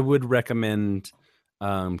 I would recommend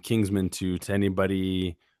Kingsman 2 to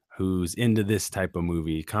anybody who's into this type of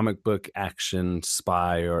movie, comic book, action,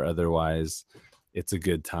 spy, or otherwise. It's a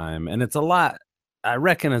good time, and I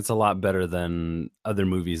reckon it's a lot better than other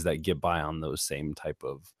movies that get by on those same type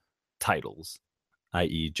of titles,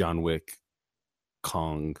 i.e. John Wick,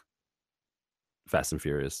 Kong, Fast and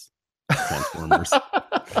Furious, Transformers.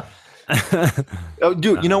 Oh,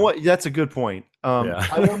 dude, you know what? That's a good point.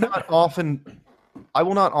 I will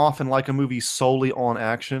not often like a movie solely on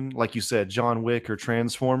action, like you said, John Wick or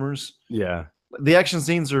Transformers. Yeah, the action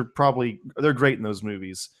scenes they're great in those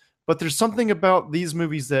movies, but there's something about these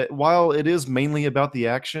movies that, while it is mainly about the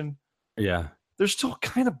action, they're still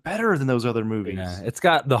kind of better than those other movies. Yeah, it's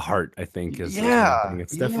got the heart, I think. It's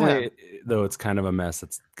definitely, though it's kind of a mess.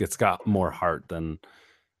 It's got more heart than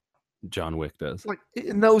John Wick does. Like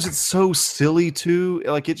it knows it's so silly too.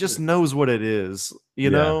 Like it just knows what it is. You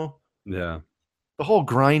Yeah. know, Yeah. the whole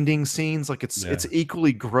grinding scenes, like it's Yeah.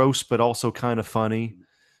 equally gross but also kind of funny.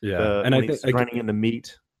 Yeah. And when I think he's grinding into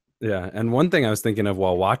meat. yeah, and one thing I was thinking of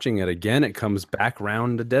while watching it again, it comes back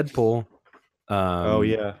round to Deadpool. Oh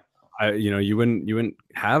yeah. You wouldn't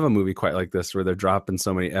have a movie quite like this where they're dropping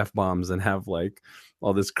so many F-bombs and have like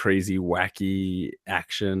all this crazy wacky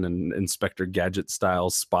action and Inspector Gadget style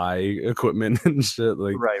spy equipment and shit.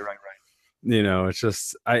 Like, Right. it's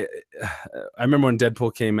just I remember when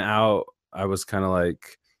Deadpool came out, I was kind of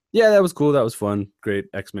like, yeah, that was cool, that was fun, great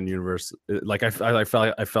X-Men universe. Like I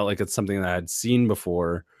felt like it's something that I had seen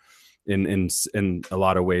before in a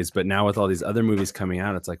lot of ways, but now with all these other movies coming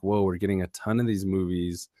out, it's like, whoa, we're getting a ton of these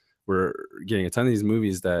movies. We're getting a ton of these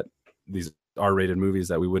movies that these R-rated movies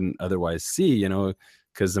that we wouldn't otherwise see,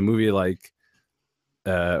 because a movie like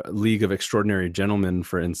League of Extraordinary Gentlemen,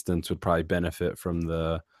 for instance, would probably benefit from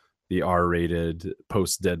the R-rated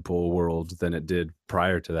post Deadpool world than it did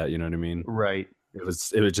prior to that. You know what I mean? Right.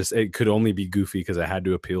 It could only be goofy because it had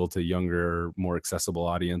to appeal to younger, more accessible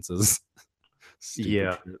audiences.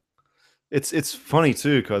 Yeah. Shit. It's funny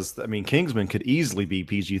too, because I mean Kingsman could easily be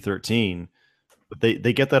PG-13, but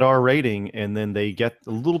they get that R rating and then they get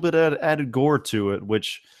a little bit of added gore to it,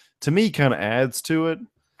 which to me kind of adds to it.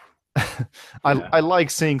 I like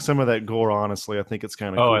seeing some of that gore, honestly. I think it's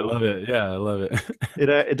kind of cool. I love it. Yeah, I love it.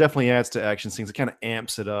 It definitely adds to action scenes. It kind of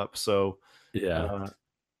amps it up. So Yeah.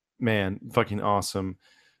 man, fucking awesome.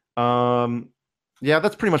 Yeah,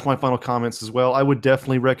 that's pretty much my final comments as well. I would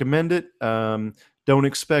definitely recommend it. Don't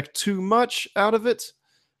expect too much out of it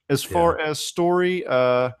as far as story.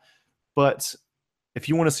 But if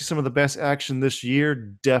you want to see some of the best action this year,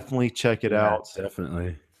 definitely check it out.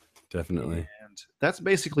 Definitely. And that's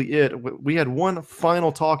basically it. We had one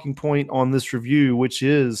final talking point on this review, which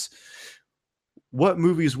is what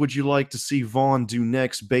movies would you like to see Vaughn do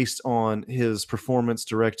next based on his performance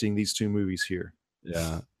directing these two movies here?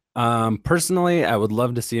 Yeah. Personally, I would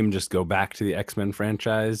love to see him just go back to the X-Men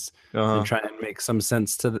franchise and try and make some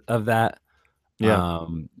sense of that. Yeah.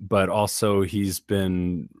 But also he's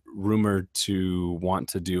been rumored to want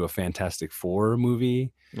to do a Fantastic Four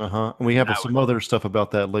movie. And we have some other stuff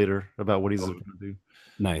about that later, about what he's going to do.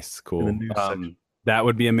 Nice, cool. In the news section. That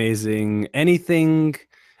would be amazing. Anything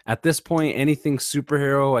at this point, anything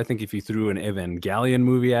superhero. I think if you threw an Evangelion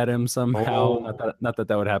movie at him somehow, not that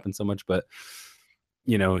would happen so much, but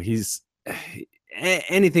he's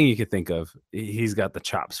anything you could think of, he's got the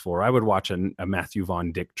chops for. I would watch a Matthew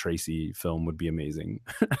Vaughn Dick Tracy film, would be amazing.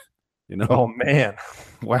 Oh man,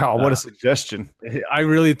 wow, what a suggestion. I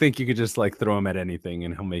really think you could just like throw him at anything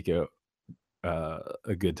and he'll make it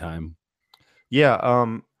a good time. Yeah.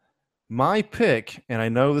 My pick, and I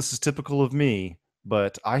know this is typical of me,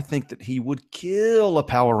 but I think that he would kill a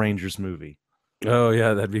Power Rangers movie. Oh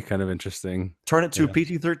yeah, that'd be kind of interesting. Turn it to a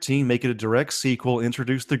PG-13, make it a direct sequel,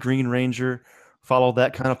 introduce the Green Ranger, follow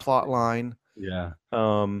that kind of plot line. Yeah.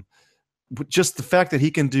 But just the fact that he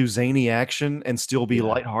can do zany action and still be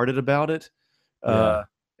lighthearted about it, and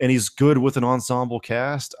he's good with an ensemble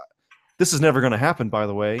cast. This is never going to happen, by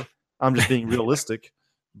the way. I'm just being realistic,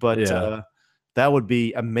 but that would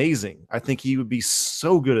be amazing. I think he would be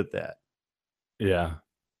so good at that. Yeah.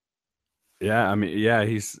 I mean,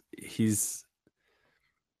 he's.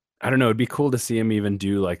 I don't know. It'd be cool to see him even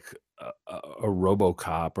do like a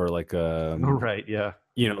RoboCop or like a right, yeah,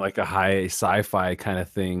 like a high sci-fi kind of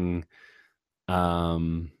thing. I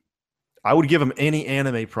would give him any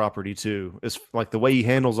anime property too. It's like the way he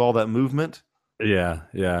handles all that movement. Yeah,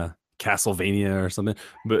 Castlevania or something.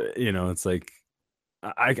 But it's like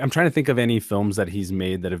I'm trying to think of any films that he's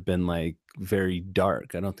made that have been like very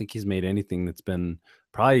dark. I don't think he's made anything that's been.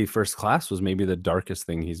 Probably First Class was maybe the darkest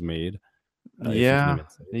thing he's made. That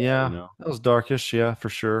was darkish. Yeah, for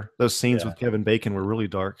sure. Those scenes with Kevin Bacon were really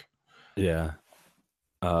dark. Yeah.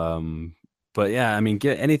 But yeah, I mean,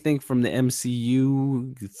 get anything from the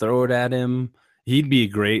MCU, throw it at him. He'd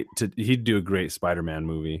do a great Spider-Man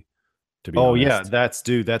movie. To be honest.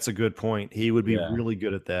 That's a good point. He would be really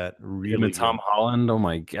good at that. Really good. Tom Holland. Oh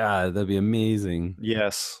my god, that'd be amazing.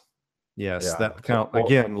 Yes. That kind of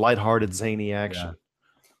again, lighthearted, zany action. Yeah.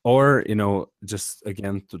 Or, just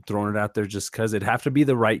again, throwing it out there just because it'd have to be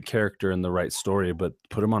the right character and the right story, but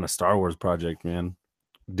put him on a Star Wars project, man.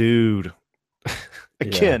 Dude.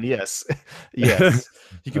 Again, yes. Yes.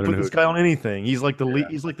 You can put this guy on anything. He's like the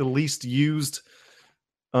least used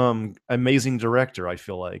amazing director, I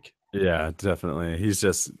feel like. Yeah, definitely.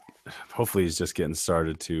 Hopefully he's just getting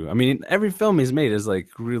started too. I mean, every film he's made is like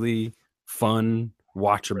really fun,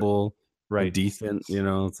 watchable, right, decent,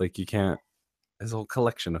 it's like you can't his whole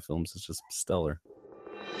collection of films is just stellar.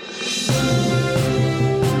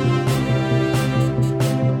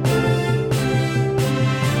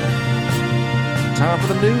 Time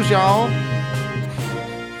for the news, y'all.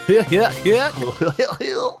 Yeah.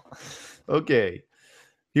 Okay,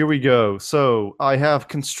 here we go. So I have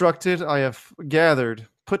gathered,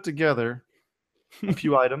 put together a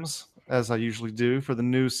few items, as I usually do for the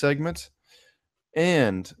news segment.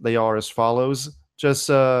 And they are as follows. Just,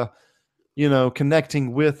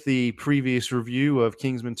 connecting with the previous review of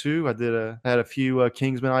Kingsman 2, I had a few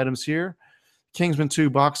Kingsman items here. Kingsman 2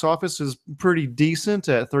 box office is pretty decent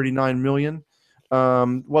at 39 million.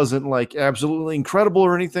 Wasn't like absolutely incredible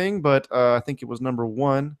or anything, but I think it was number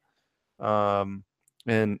one.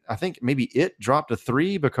 And I think maybe it dropped to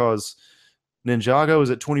 3 because Ninjago is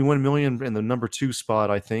at 21 million in the number 2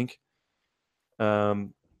 spot, I think.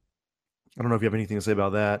 I don't know if you have anything to say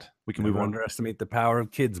about that. We can move on. Underestimate the power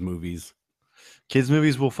of kids movies. Kids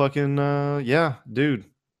movies will fucking dude.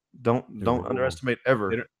 Don't underestimate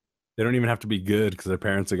ever. They don't even have to be good because their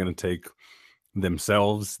parents are going to take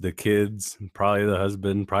themselves, the kids, probably the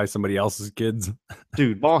husband, probably somebody else's kids.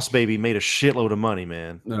 Dude, Boss Baby made a shitload of money,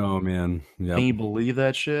 man. Oh man, yep. Can you believe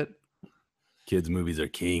that shit? Kids movies are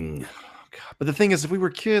king. God. But the thing is, if we were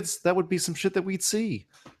kids, that would be some shit that we'd see.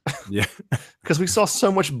 Yeah, because we saw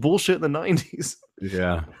so much bullshit in the 90s.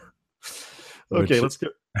 Yeah. Okay, let's go.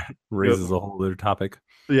 Raises a whole other topic.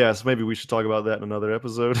 Yeah, so maybe we should talk about that in another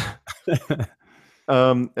episode.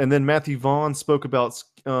 And then Matthew Vaughn spoke about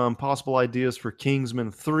possible ideas for Kingsman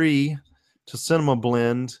 3 to Cinema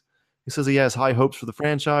Blend. He says he has high hopes for the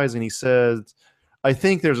franchise, and he said, I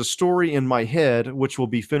think there's a story in my head which will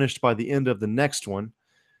be finished by the end of the next one.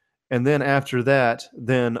 And then after that,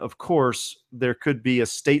 then of course there could be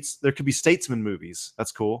Statesman movies.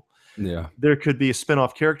 That's cool. Yeah. There could be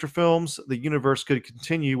spin-off character films. The universe could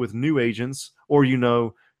continue with new agents, or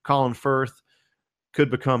Colin Firth could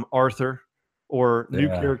become Arthur, or new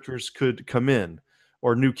characters could come in,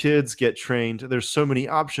 or new kids get trained. There's so many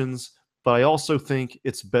options, but I also think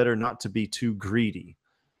it's better not to be too greedy.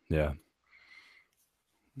 Yeah.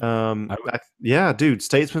 Dude,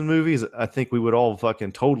 Statesman movies, I think we would all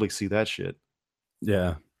fucking totally see that shit.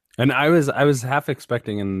 Yeah. And I was half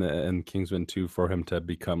expecting in Kingsman 2 for him to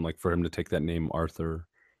take that name Arthur.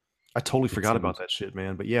 I totally forgot about that shit,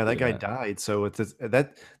 man. But yeah, that guy died, so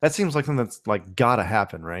that seems like something that's like gotta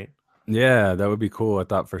happen, right? Yeah, that would be cool. I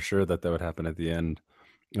thought for sure that would happen at the end.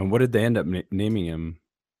 And what did they end up naming him?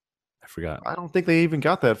 I forgot. I don't think they even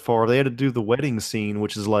got that far. They had to do the wedding scene,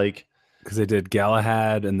 which is like because they did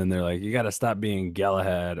Galahad, and then they're like, "You got to stop being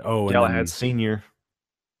Galahad." Oh, Galahad Senior.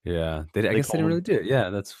 Yeah, I guess they didn't really do it. Yeah,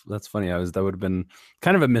 that's funny. That would have been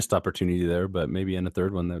kind of a missed opportunity there, but maybe in a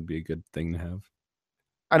third one that would be a good thing to have.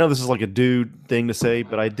 I know this is like a dude thing to say,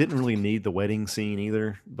 but I didn't really need the wedding scene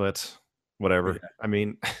either. But whatever. Yeah. I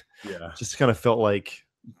mean, just kind of felt like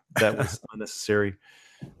that was unnecessary.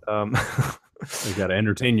 You got to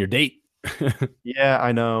entertain your date. Yeah,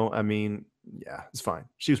 I know. I mean, yeah, it's fine.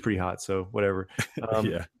 She was pretty hot, so whatever.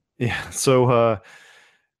 Yeah. So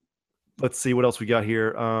let's see what else we got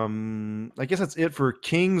here. I guess that's it for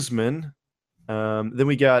Kingsman. Then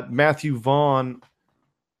we got Matthew Vaughn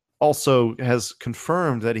also has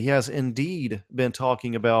confirmed that he has indeed been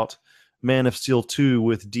talking about Man of Steel 2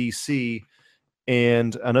 with DC.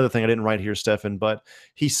 And another thing I didn't write here, Stefan, but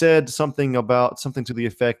he said something to the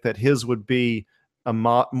effect that his would be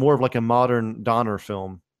more of like a modern Donner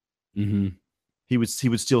film. Mm-hmm. He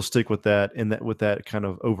would still stick with that and with that kind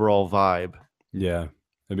of overall vibe. Yeah,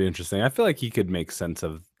 that'd be interesting. I feel like he could make sense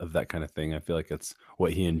of that kind of thing. I feel like it's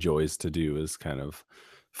what he enjoys to do is kind of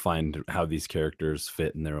find how these characters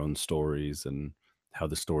fit in their own stories and how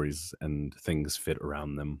the stories and things fit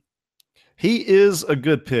around them. He is a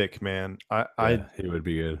good pick, man. He would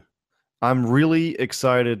be good. I'm really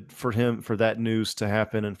excited for that news to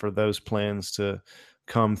happen and for those plans to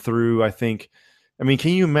come through. I mean,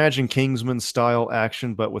 can you imagine Kingsman style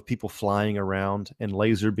action, but with people flying around and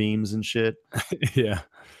laser beams and shit? Yeah.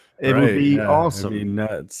 It would be awesome. It'd be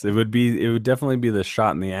nuts. It would definitely be the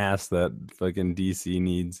shot in the ass that fucking DC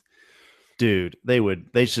needs. Dude, they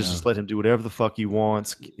should just let him do whatever the fuck he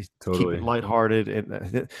wants. Totally. Keep it lighthearted.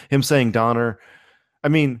 And him saying Donner, I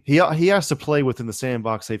mean, he has to play within the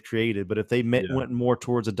sandbox they've created, but if they went more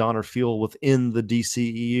towards a Donner feel within the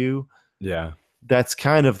DCEU, that's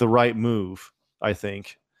kind of the right move, I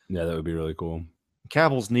think. Yeah, that would be really cool.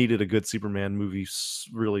 Cavill's needed a good Superman movie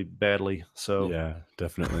really badly. So yeah,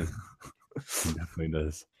 definitely. He definitely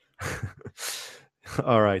does.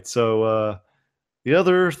 All right. So the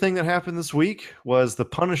other thing that happened this week was the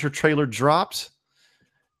Punisher trailer dropped.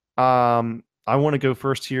 I want to go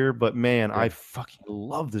first here, but man, Yeah. I fucking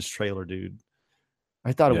love this trailer, dude.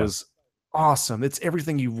 I thought it Yeah. was awesome. It's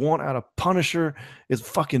everything you want out of Punisher. It's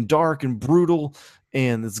fucking dark and brutal,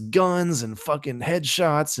 and it's guns and fucking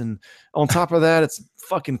headshots, and on top of that, it's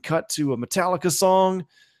fucking cut to a Metallica song.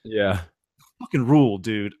 Yeah. Fucking rule,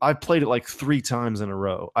 dude. I played it like 3 times in a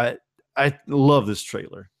row. I love this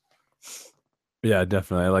trailer. Yeah,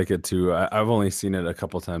 definitely. I like it too. I've only seen it a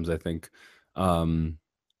couple times, I think. Um,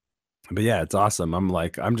 but yeah, it's awesome.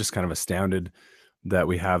 I'm just kind of astounded that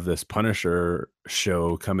we have this Punisher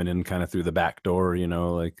show coming in kind of through the back door,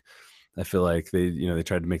 like I feel like they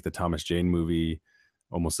tried to make the Thomas Jane movie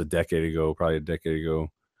almost a decade ago, probably a decade ago.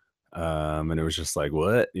 And it was just like,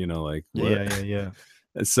 what? Like what? Yeah.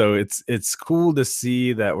 So it's cool to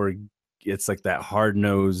see that it's like that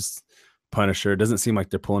hard-nosed Punisher. It doesn't seem like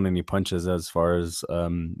they're pulling any punches as far as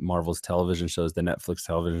Marvel's television shows, the Netflix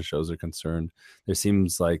television shows are concerned. There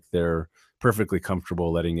seems like they're perfectly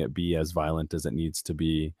comfortable letting it be as violent as it needs to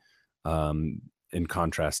be, in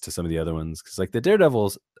contrast to some of the other ones. Because like the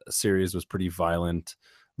Daredevil series was pretty violent.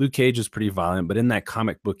 Luke Cage was pretty violent, but in that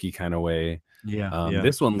comic booky kind of way. Yeah.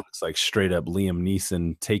 This one looks like straight up Liam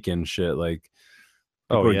Neeson taking shit. Like,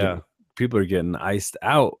 people are getting iced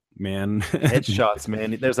out, man. Headshots,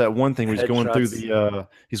 man. There's that one thing where he's going through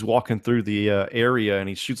he's walking through the area and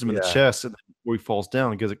he shoots him in the chest, and before he falls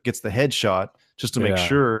down, gets the headshot just to make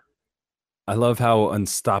sure. I love how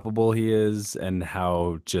unstoppable he is, and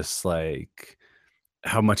how just like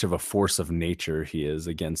how much of a force of nature he is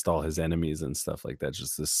against all his enemies and stuff like that.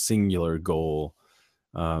 Just this singular goal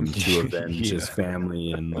to avenge his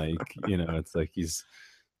family, and like it's like he's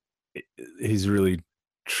really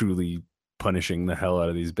truly punishing the hell out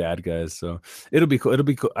of these bad guys. So it'll be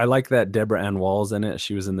cool. I like that Deborah Ann Wall's in it.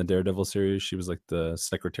 She was in the Daredevil series. She was like the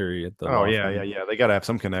secretary at the yeah. They gotta have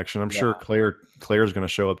some connection. I'm sure Claire's gonna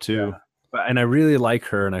show up too. And I really like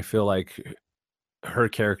her, and I feel like her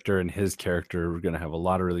character and his character are gonna have a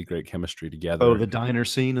lot of really great chemistry together. Oh, the diner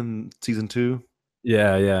scene in season 2.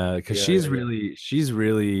 Yeah, because she's really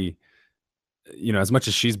as much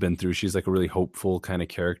as she's been through, she's like a really hopeful kind of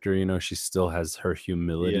character. She still has her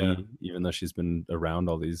humility, even though she's been around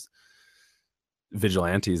all these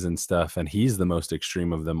vigilantes and stuff, and he's the most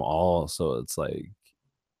extreme of them all. So it's like,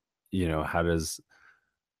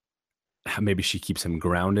 maybe she keeps him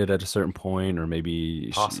grounded at a certain point, or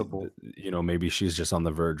maybe possible, maybe she's just on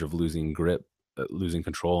the verge of losing grip, losing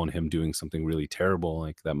control, and him doing something really terrible.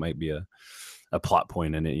 Like that might be a plot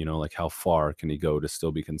point in it, like how far can he go to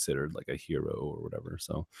still be considered like a hero or whatever.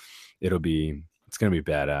 So it's gonna be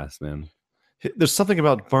badass, man. There's something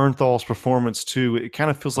about Bernthal's performance too. It kind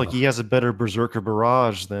of feels like he has a better berserker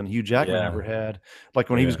barrage than Hugh Jackman ever had. Like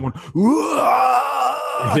when he was going, totally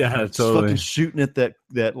fucking shooting at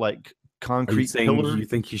that like concrete pillar. You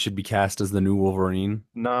think he should be cast as the new Wolverine?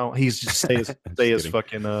 No, he's just stay as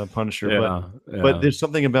fucking Punisher. But there's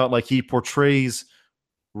something about like he portrays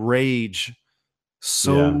rage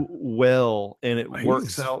so well, and it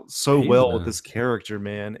works out so well with this character,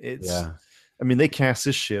 man. I mean, they cast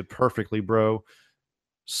this shit perfectly, bro.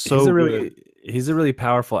 So he's a really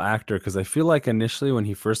powerful actor, because I feel like initially when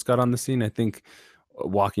he first got on the scene, I think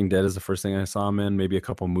Walking Dead is the first thing I saw him in, maybe a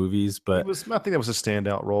couple movies, but I think that was a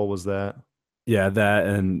standout role. Was that? Yeah,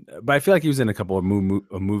 but I feel like he was in a couple of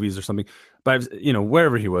movies or something. But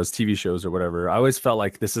wherever he was, TV shows or whatever, I always felt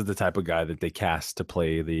like this is the type of guy that they cast to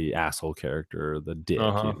play the asshole character, or the dick.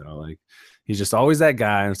 Like he's just always that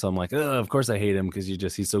guy, and so I'm like, of course I hate him, because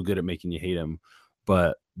he's so good at making you hate him.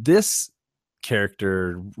 But this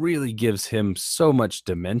character really gives him so much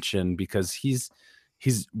dimension, because he's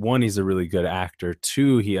one, he's a really good actor.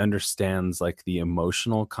 2, he understands like the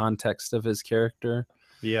emotional context of his character.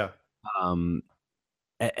 Yeah.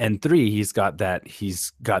 And 3, he's got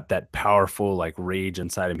that powerful like rage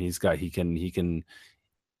inside him. He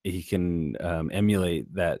can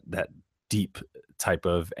emulate that deep type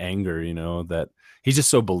of anger, that he's just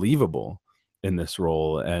so believable in this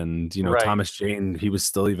role. And Thomas Jane, he was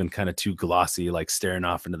still even kind of too glossy, like staring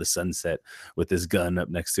off into the sunset with his gun up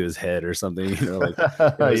next to his head or something, like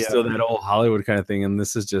still that old Hollywood kind of thing. And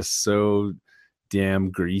this is just so damn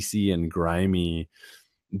greasy and grimy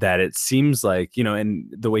that it seems like, and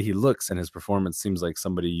the way he looks and his performance seems like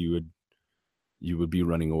somebody you would be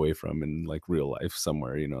running away from in like real life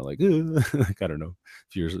somewhere, like, like I don't know,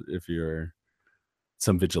 if you're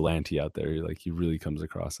some vigilante out there, like he really comes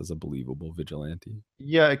across as a believable vigilante.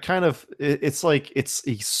 Yeah, it's like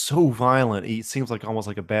he's so violent. He seems like almost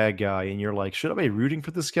like a bad guy, and you're like, should I be rooting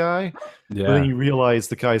for this guy? Yeah. But then you realize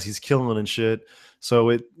the guys he's killing and shit. So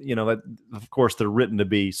that of course they're written to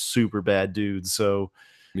be super bad dudes. So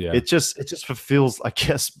Yeah. it just fulfills, I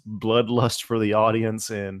guess, bloodlust for the audience,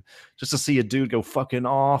 and just to see a dude go fucking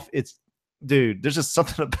off. Dude, there's just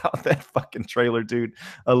something about that fucking trailer, dude.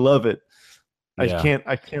 I love it. Yeah.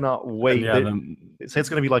 I cannot wait. Yeah, They say it's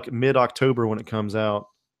gonna be like mid-October when it comes out.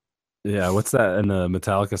 yeah. What's that in the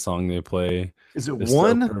Metallica song they play? Is it It's so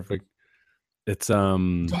one? perfect. It's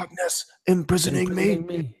Darkness imprisoning me.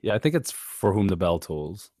 me. Yeah, I think it's For Whom the Bell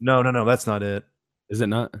Tolls. No, that's not it. Is it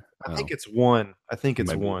not? I think it's one. I think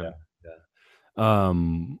it's Might be, one. yeah.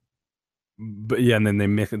 But yeah, and then they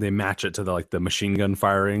match it to the machine gun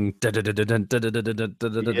firing. Yes,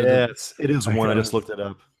 it is one. I just looked it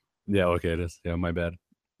up. Yeah, okay, it is. Yeah, my bad.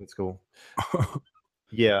 That's cool.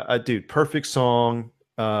 Yeah, dude, perfect song.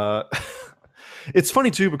 It's funny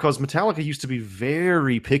too because Metallica used to be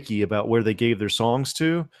very picky about where they gave their songs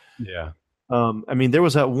to. Yeah. I mean, there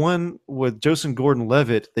was that one with Joseph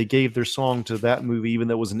Gordon-Levitt. They gave their song to that movie, even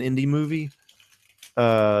though it was an indie movie.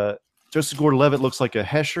 Joseph Gordon-Levitt looks like a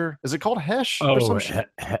Hesher. Is it called Hesh? Oh, or some shit?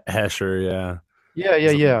 Hesher, yeah.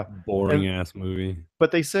 Yeah. Boring ass movie.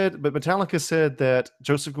 But Metallica said that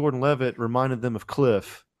Joseph Gordon-Levitt reminded them of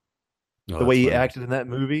Cliff, the way he acted in that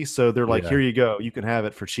movie. So they're like, Yeah. "Here you go, you can have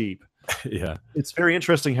it for cheap." Yeah. It's very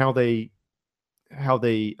interesting how they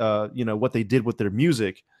what they did with their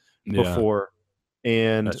music before,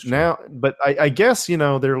 and That's true. now. But I guess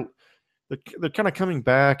they're kind of coming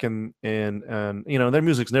back, and their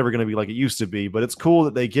music's never going to be like it used to be. But it's cool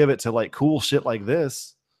that they give it to like cool shit like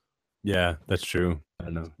this. Yeah, that's true. I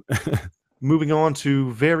don't know. Moving on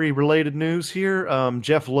to very related news here.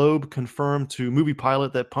 Jeff Loeb confirmed to Movie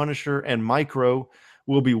Pilot that Punisher and Micro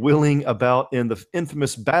will be wheeling about in the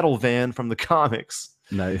infamous battle van from the comics.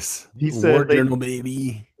 Nice. He said War Journal,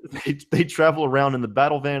 baby. They travel around in the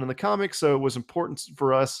battle van in the comics, so it was important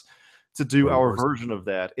for us to do our version of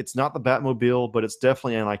that. It's not the Batmobile, but it's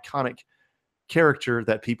definitely an iconic character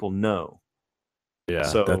that people know. Yeah,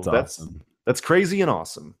 so that's awesome. That's crazy and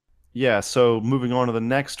awesome. Yeah, so moving on to the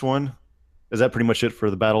next one. Is that pretty much it for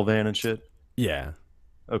the battle van and shit? Yeah.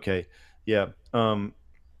 Okay. Yeah.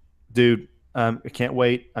 Dude, I can't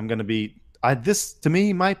wait. I'm gonna be. This to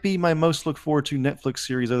me might be my most look forward to Netflix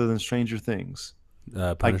series other than Stranger Things.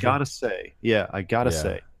 I gotta say,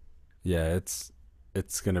 say. Yeah,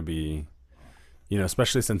 it's gonna be,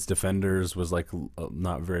 especially since Defenders was like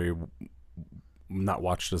not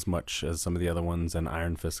watched as much as some of the other ones, and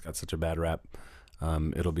Iron Fist got such a bad rap.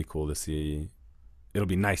 It'll be cool to see. It'll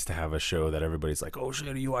be nice to have a show that everybody's like, "Oh shit,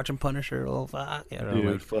 are you watching Punisher?" Oh fuck,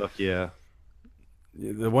 dude, fuck yeah.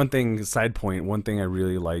 The one thing I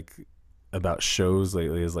really like about shows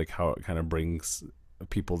lately is like how it kind of brings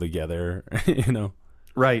people together.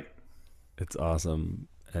 Right. It's awesome,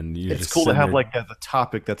 and it's cool to have like the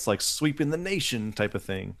topic that's like sweeping the nation type of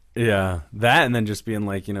thing. Yeah, that, and then just being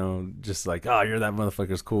like, just like, oh, you're that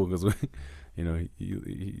motherfucker's cool because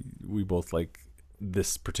we both like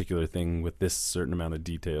this particular thing with this certain amount of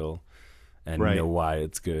detail, and know why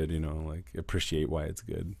it's good. Like appreciate why it's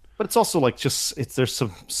good. But it's also like there's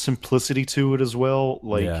some simplicity to it as well.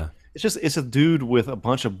 Like it's a dude with a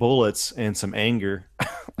bunch of bullets and some anger.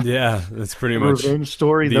 Yeah, that's pretty much revenge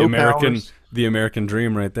story. The American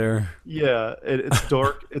dream right there. Yeah, it's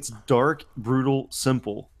dark. It's dark, brutal,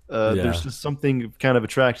 simple. There's just something kind of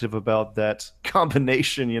attractive about that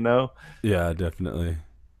combination, Yeah, definitely.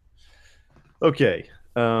 Okay.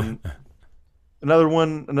 We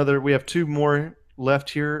have two more left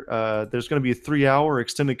here. There's going to be a 3-hour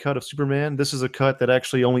extended cut of Superman. This is a cut that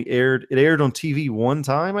actually only aired on TV one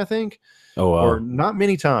time, I think. Oh, wow. Or not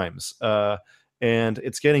many times. And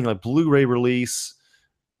it's getting a Blu-ray release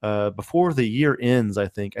before the year ends, I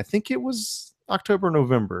think. I think it was October,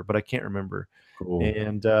 November, but I can't remember. Cool.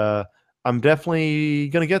 And I'm definitely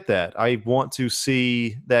going to get that. I want to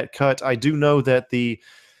see that cut. I do know that the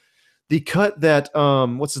cut that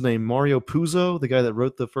what's his name, Mario Puzo, the guy that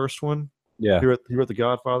wrote the first one, he wrote The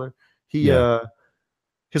Godfather.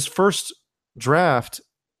 His first draft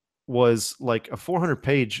was like a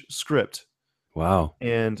 400-page script. Wow.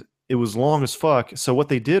 And it was long as fuck. So what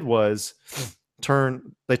they did was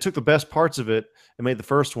they took the best parts of it and made the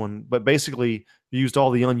first one, but basically used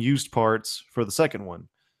all the unused parts for the second one.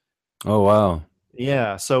 Oh wow.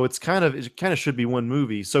 Yeah, so it kind of should be one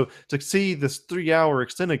movie. So to see this 3-hour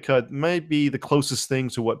extended cut may be the closest thing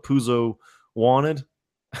to what Puzo wanted.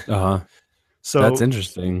 So that's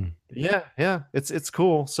interesting. Yeah, it's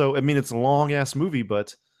cool. So I mean, it's a long ass movie,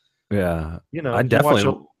 but yeah, I definitely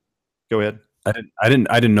go ahead. I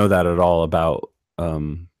didn't know that at all about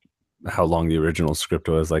how long the original script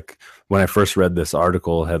was. Like when I first read this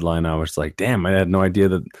article headline, I was like, damn, I had no idea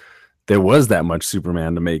that there was that much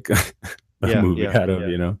Superman to make a movie out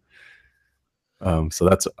of, So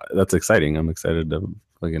that's exciting. I'm excited to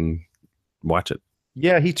fucking watch it.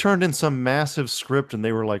 Yeah, he turned in some massive script, and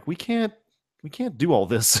they were like, we can't do all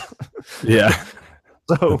this. Yeah,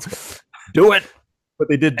 So, do it. but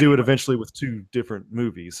they did do it eventually with 2 different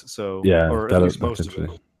movies. So, Yeah, or at that least is most of it.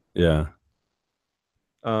 potentially. Yeah,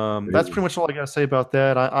 That's pretty much all I gotta say about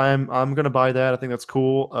that. I'm gonna buy that. I think that's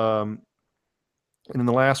cool. And then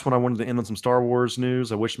the last one, I wanted to end on some Star Wars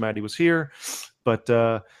news. I wish Maddie was here, but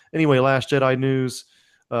anyway, Last Jedi news.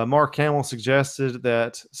 Mark Hamill suggested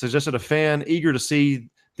a fan eager to see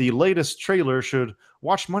the latest trailer should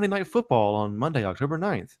watch Monday Night Football on Monday, October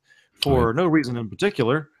 9th, for no reason in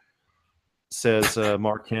particular, says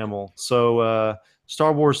Mark Hamill. So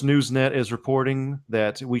Star Wars Newsnet is reporting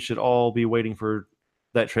that we should all be waiting for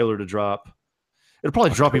that trailer to drop. It'll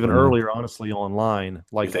probably drop even earlier, honestly, online.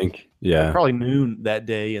 Like, I think, yeah, probably noon that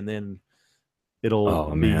day, and then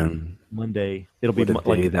it'll be Monday. It'll be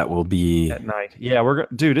like that will be at night. Yeah,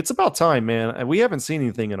 dude. It's about time, man. And we haven't seen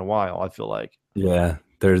anything in a while. I feel like. Yeah,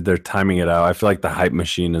 they're timing it out. I feel like the hype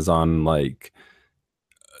machine is on, like,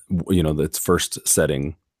 its first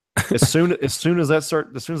setting. as soon as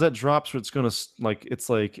that drops, it's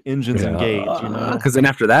like engines engaged. Because then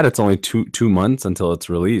after that, it's only two months until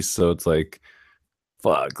it's released. So it's like,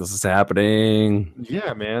 fuck, this is happening.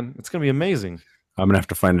 Yeah, man, it's gonna be amazing. I'm gonna have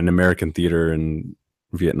to find an American theater in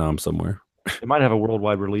Vietnam somewhere. It might have a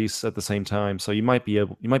worldwide release at the same time, so you might be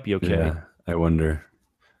okay. Yeah, I wonder.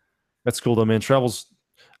 That's cool though, man. Travels,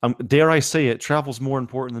 dare I say it, travel's more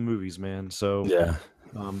important than movies, man. So yeah,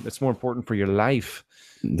 it's more important for your life.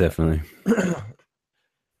 Definitely.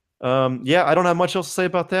 Yeah, I don't have much else to say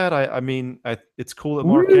about that. I mean, it's cool that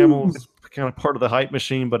Mark Hamill's kind of part of the hype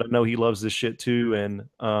machine, but I know he loves this shit too, and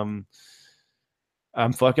I'm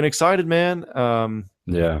fucking excited, man.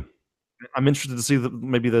 Yeah, I'm interested to see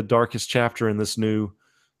maybe the darkest chapter in the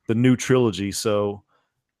new trilogy. So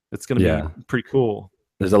it's gonna be pretty cool.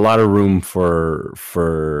 There's a lot of room for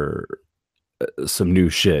some new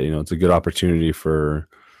shit. It's a good opportunity for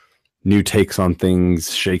new takes on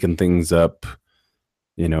things, shaking things up.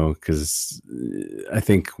 Because I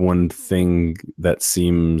think one thing that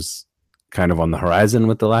seems kind of on the horizon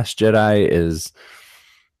with The Last Jedi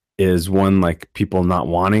is one, like, people not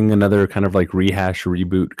wanting another kind of like rehash,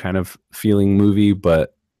 reboot kind of feeling movie,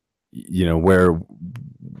 but where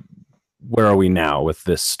are we now with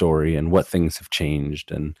this story and what things have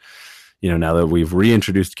changed? And now that we've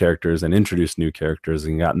reintroduced characters and introduced new characters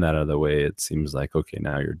and gotten that out of the way, it seems like, okay,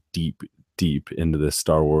 now you're deep into this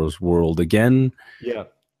Star Wars world again. Yeah.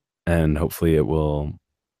 And hopefully it will,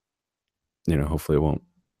 hopefully it won't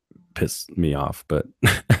piss me off, but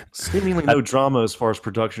seemingly no drama as far as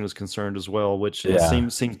production is concerned as well, which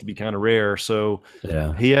seems to be kind of rare. So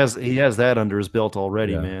yeah, he has that under his belt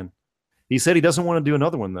already, man. He said he doesn't want to do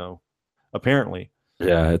another one though, apparently.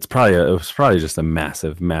 Yeah, it was probably just a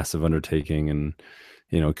massive undertaking, and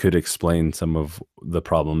could explain some of the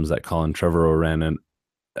problems that Colin Trevorrow ran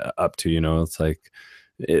up to. It's like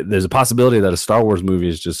there's a possibility that a Star Wars movie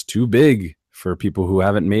is just too big for people who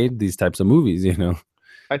haven't made these types of movies.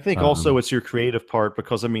 I think also it's your creative part,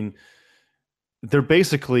 because I mean, they're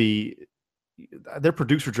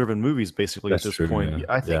producer-driven movies basically at this point. Yeah.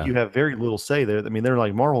 I think you have very little say there. I mean, they're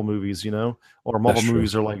like Marvel movies, or Marvel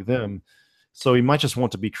movies are like them. So you might just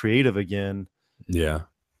want to be creative again. Yeah.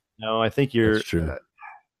 No, I think you're. That's true.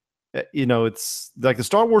 It's like the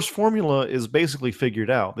Star Wars formula is basically figured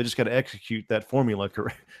out. They just got to execute that formula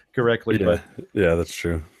correctly. Yeah. But yeah, that's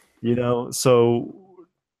true. So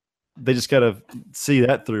they just got to see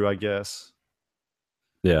that through, I guess.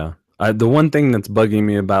 Yeah. The one thing that's bugging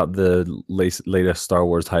me about the latest Star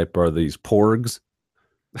Wars hype are these porgs.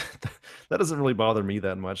 That doesn't really bother me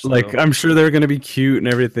that much. Like, I'm sure they're going to be cute and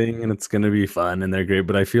everything, and it's going to be fun and they're great,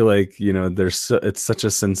 but I feel like, it's such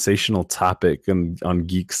a sensational topic on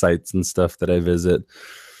geek sites and stuff that I visit.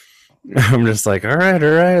 I'm just like, all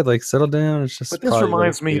right, like, settle down. It's just. But this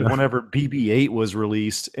reminds me of whenever BB-8 was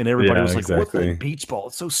released, and everybody was like, "What's that beach ball?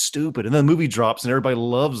 It's so stupid." And then the movie drops, and everybody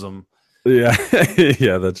loves them. Yeah,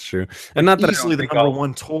 yeah, that's true. And not that easily the number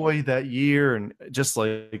one toy that year, and just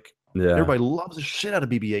like everybody loves the shit out of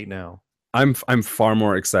BB-8 now. I'm far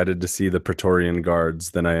more excited to see the Praetorian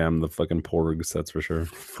Guards than I am the fucking porgs. That's for sure.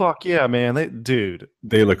 Fuck yeah, man!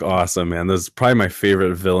 They look awesome, man. This is probably my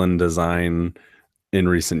favorite villain design in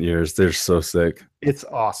recent years. They're so sick. It's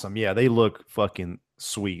awesome. Yeah, they look fucking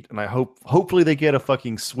sweet, and hopefully they get a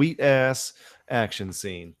fucking sweet ass action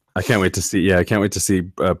scene. I can't wait to see. Yeah, I can't wait to see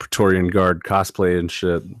Praetorian Guard cosplay and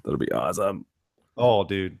shit. That'll be awesome. Oh,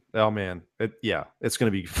 dude. Oh man. It's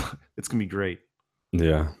gonna be great.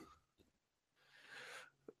 Yeah.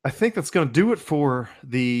 I think that's gonna do it for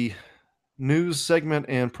the news segment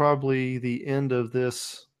and probably the end of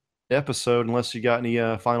this episode, unless you got any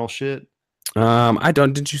final shit. I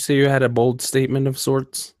don't. Did you say you had a bold statement of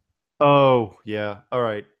sorts? Oh, yeah. All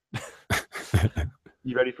right.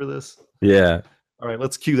 You ready for this? Yeah. All right,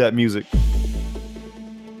 let's cue that music.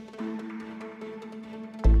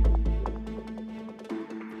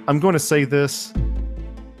 I'm going to say this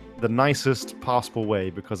the nicest possible way,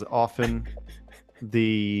 because often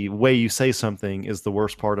the way you say something is the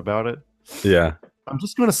worst part about it. Yeah. I'm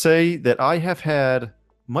just going to say that I have had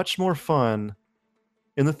much more fun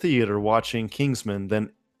in the theater watching Kingsman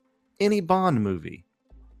than any Bond movie.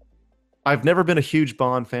 I've never been a huge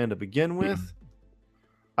Bond fan to begin with.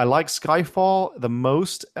 I like Skyfall the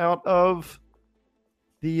most out of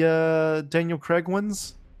the Daniel Craig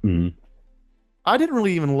ones. Mhm. I didn't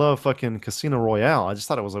really even love fucking Casino Royale. I just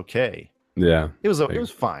thought it was okay. Yeah. It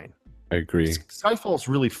was fine. I agree. Skyfall's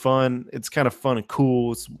really fun. It's kind of fun and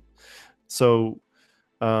cool.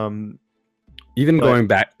 Even but- going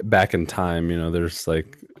back in time, you know, there's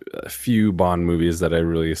like a few Bond movies that I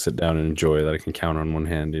really sit down and enjoy that I can count on one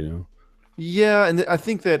hand, you know. Yeah, and I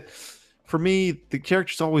think that for me, the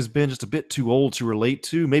character's always been just a bit too old to relate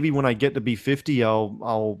to. Maybe when I get to be 50,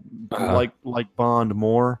 I'll like Bond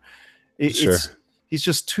more. Sure. He's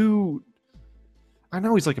just too. I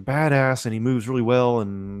know he's like a badass and he moves really well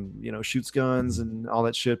and shoots guns and all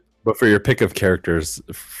that shit. But for your pick of characters,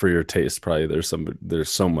 for your taste, probably there's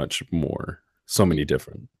so much more, so many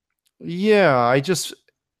different. Yeah,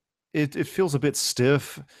 it feels a bit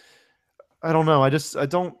stiff. I don't know.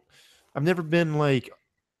 I've never been like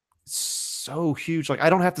so huge. Like I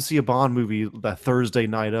don't have to see a Bond movie the Thursday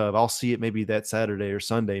night of. I'll see it maybe that Saturday or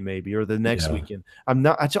Sunday maybe, or the next weekend.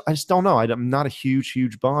 I just don't know. I'm not a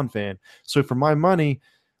huge Bond fan. So for my money,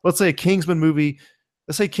 let's say a Kingsman movie,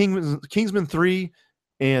 let's say Kingsman 3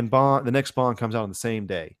 and Bond, the next Bond comes out on the same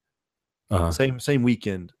day. Same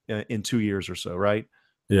weekend in 2 years or so, right?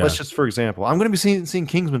 Yeah. Let's just, for example, I'm going to be seeing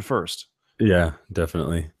Kingsman first. Yeah,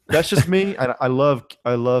 definitely. That's just me. I love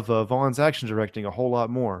Vaughn's action directing a whole lot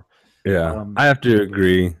more. Yeah, I have to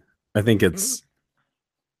agree. I think it's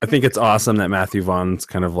awesome that Matthew Vaughn's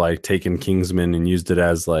kind of like taken Kingsman and used it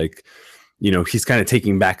as like, he's kind of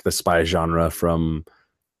taking back the spy genre from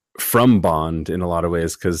Bond in a lot of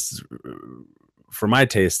ways. Because for my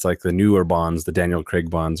taste, like the newer Bonds, the Daniel Craig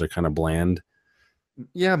Bonds are kind of bland.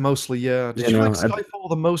 Yeah, mostly. Yeah. Did you like Skyfall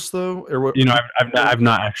the most though? Or what? I've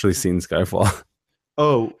not actually seen Skyfall.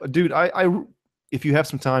 Oh, dude, I if you have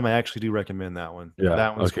some time, I actually do recommend that one. Yeah,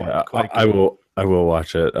 that one's okay. quite I will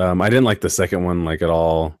watch it. I didn't like the second one like at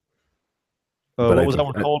all. What was that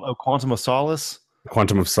one called? Oh, Quantum of Solace.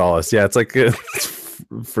 Quantum of Solace. Yeah, it's like it's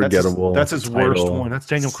forgettable. That's his worst one. That's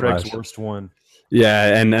Daniel Craig's worst one.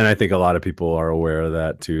 Yeah, and I think a lot of people are aware of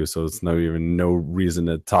that too. So it's no reason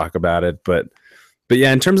to talk about it. But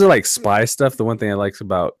yeah, in terms of like spy stuff, the one thing I like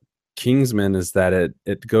about Kingsman is that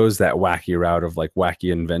it goes that wacky route of like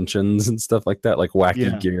wacky inventions and stuff like that, like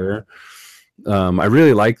wacky gear. I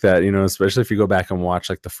really like that, especially if you go back and watch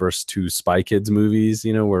like the first two Spy Kids movies,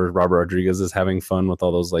 where Robert Rodriguez is having fun with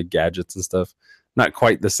all those like gadgets and stuff. Not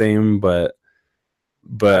quite the same, but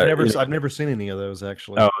I've never seen any of those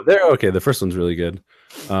actually. Oh, they're okay. The first one's really good.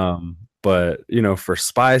 But for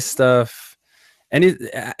spy stuff, and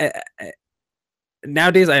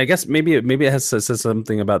nowadays, I guess maybe it says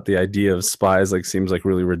something about the idea of spies. Like, seems like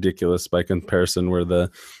really ridiculous by comparison. Where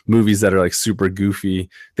the movies that are like super goofy,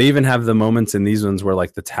 they even have the moments in these ones where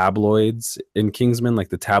like the tabloids in Kingsman, like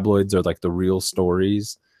the tabloids are like the real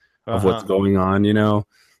stories of what's going on.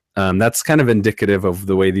 That's kind of indicative of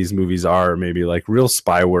the way these movies are. Maybe like real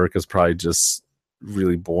spy work is probably just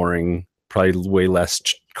really boring. Probably way less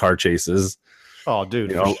car chases. Oh,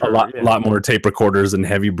 dude, a lot more tape recorders and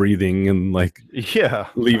heavy breathing and like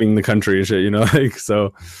leaving the country and shit. Like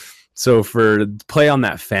so for play on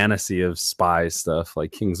that fantasy of spy stuff,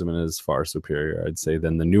 like Kingsman is far superior, I'd say,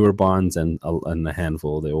 than the newer Bonds and a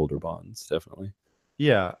handful of the older Bonds, definitely.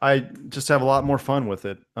 Yeah, I just have a lot more fun with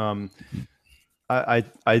it. I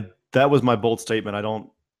that was my bold statement. I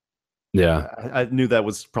knew that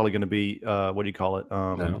was probably going to be what do you call it?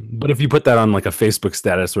 But if you put that on like a Facebook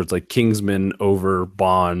status where it's like Kingsman over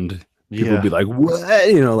Bond, people would be like, "What?"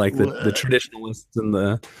 Like the traditionalists and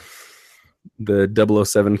the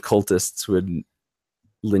 007 cultists would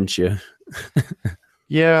lynch you.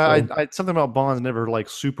 Yeah, I something about Bond's never like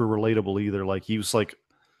super relatable either. Like he was like,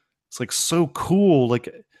 it's like so cool.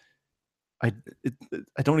 Like I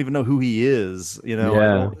don't even know who he is.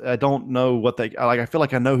 I don't know what they like. I feel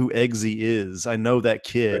like I know who Eggsy is. I know that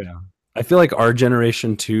kid. Yeah. I feel like our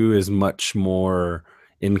generation too is much more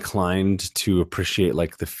inclined to appreciate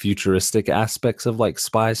like the futuristic aspects of like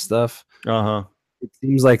spy stuff. Uh-huh. It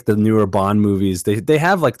seems like the newer Bond movies, they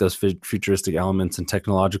have like those futuristic elements and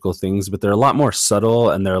technological things, but they're a lot more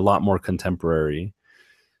subtle and they're a lot more contemporary.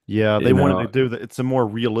 Yeah, they You wanted know? to do that. It's a more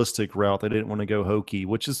realistic route. They didn't want to go hokey,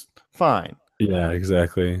 which is fine. Yeah,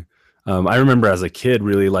 exactly. I remember as a kid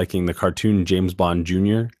really liking the cartoon James Bond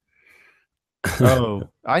Jr. Oh,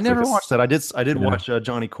 I It's like never a watched that. I did yeah. watch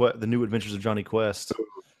Johnny Quest, The New Adventures of Johnny Quest.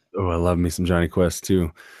 Oh, I love me some Johnny Quest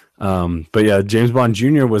too. But yeah, James Bond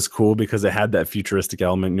Jr. was cool because it had that futuristic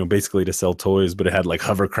element, basically to sell toys, but it had like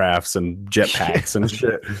hovercrafts and jetpacks and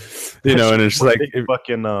shit. And it's like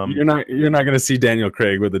fucking you're not gonna see Daniel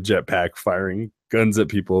Craig with a jetpack firing guns at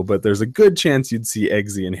people, but there's a good chance you'd see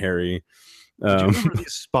Eggsy and Harry. Do you remember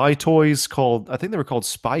these spy toys called? I think they were called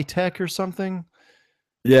Spy Tech or something.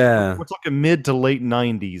 Yeah, We're talking mid to late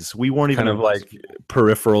 '90s. We weren't even kind of like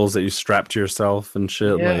peripherals that you strap to yourself and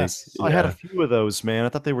shit. Yes, Like, I had a few of those, man. I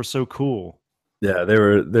thought they were so cool. yeah, they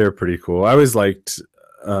were pretty cool. I always liked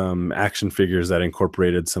action figures that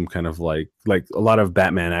incorporated some kind of like a lot of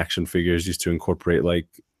Batman action figures used to incorporate, like,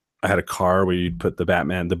 I had a car where you'd put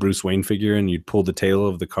the Bruce Wayne figure, and you'd pull the tail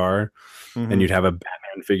of the car, and you'd have a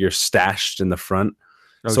Batman figure stashed in the front.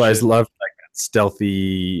 So I just loved like that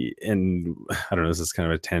stealthy, and I don't know, this is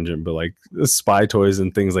kind of a tangent, but like the spy toys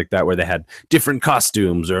and things like that, where they had different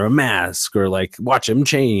costumes or a mask or like watch him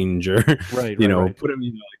change or right, put him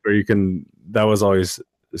like where you can. That was always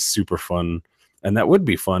super fun, and that would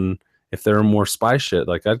be fun if there were more spy shit.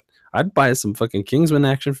 Like I'd buy some fucking Kingsman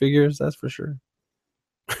action figures, that's for sure.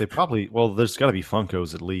 They probably there's got to be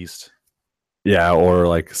Funkos at least. Yeah, or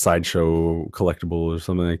like Sideshow collectible or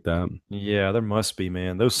something like that. Yeah, there must be,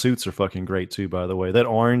 man. Those suits are fucking great too, by the way. That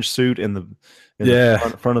orange suit in the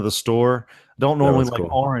front of the store. Don't normally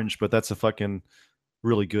like orange, but that's a fucking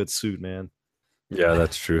really good suit, man. Yeah,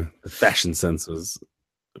 that's true. The fashion sense was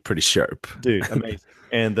pretty sharp, dude. Amazing.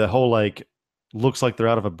 And the whole like looks like they're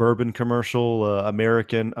out of a bourbon commercial,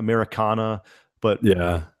 Americana, but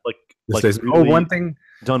yeah, like really one thing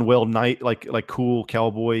done well. Like cool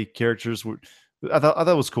cowboy characters were. I thought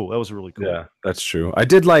that was cool. That was really cool. Yeah, that's true. I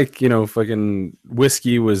did like, fucking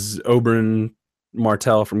whiskey was Oberyn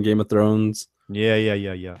Martell from Game of Thrones. Yeah.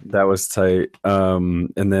 That was tight.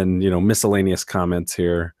 And then, miscellaneous comments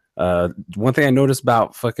here. One thing I noticed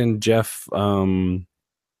about fucking Jeff, what's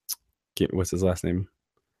his last name?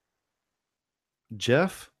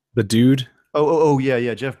 Jeff? The dude? Oh,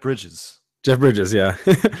 yeah, Jeff Bridges. Jeff Bridges, yeah.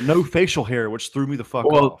 No facial hair, which threw me the fuck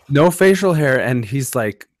off. No facial hair, and he's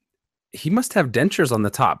like, he must have dentures on the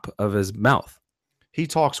top of his mouth. He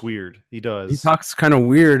talks weird. He does. He talks kind of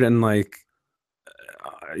weird, and like,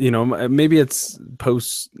 maybe it's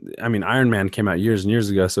post. I mean, Iron Man came out years and years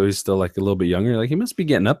ago, so he's still like a little bit younger. Like, he must be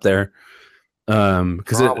getting up there.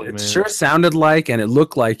 Because it sure sounded like, and it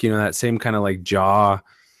looked like, that same kind of like jaw,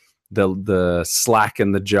 the slack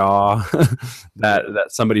in the jaw that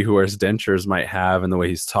somebody who wears dentures might have, and the way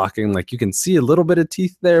he's talking, like you can see a little bit of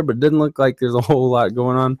teeth there, but it didn't look like there's a whole lot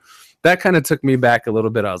going on. That kind of took me back a little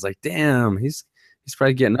bit. I was like, damn, he's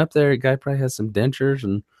probably getting up there. The guy probably has some dentures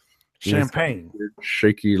and champagne,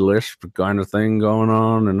 shaky lisp kind of thing going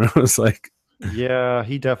on, and it was like, yeah,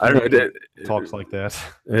 he definitely talks like that.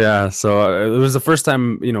 Yeah, so it was the first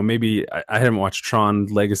time, maybe I haven't watched Tron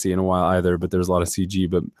Legacy in a while either, but there's a lot of CG.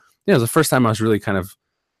 But it was the first time I was really kind of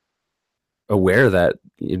aware that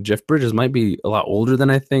Jeff Bridges might be a lot older than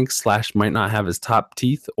I think. / might not have his top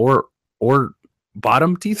teeth or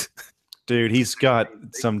bottom teeth. Dude, he's got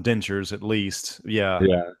some dentures at least. Yeah.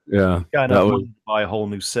 Got enough money to buy a whole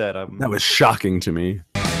new set. That was shocking to me.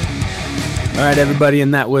 All right, everybody,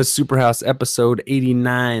 and that was Superhouse episode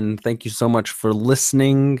 89. Thank you so much for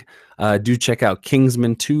listening. Do check out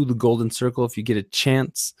Kingsman 2, The Golden Circle, if you get a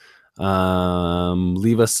chance.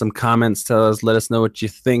 Leave us some comments. Let us know what you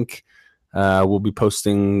think. We'll be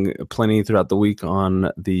posting plenty throughout the week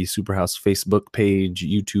on the Superhouse Facebook page,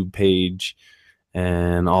 YouTube page,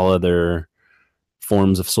 and all other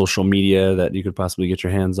forms of social media that you could possibly get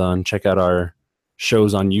your hands on. Check out our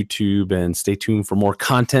shows on YouTube and stay tuned for more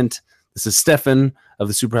content. This is Stefan of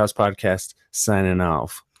the Superhouse Podcast signing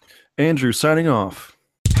off. Andrew signing off.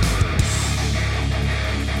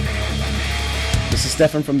 This is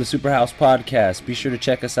Stefan from the Superhouse Podcast. Be sure to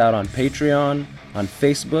check us out on Patreon, on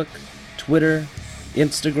Facebook, Twitter,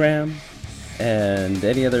 Instagram, and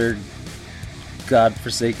any other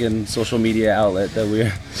godforsaken social media outlet that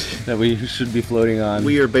we should be floating on.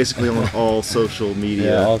 We are basically on all social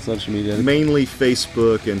media. Yeah, all social media. Mainly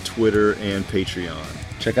Facebook and Twitter and Patreon.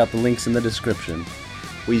 Check out the links in the description.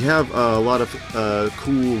 We have a lot of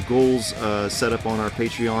cool goals set up on our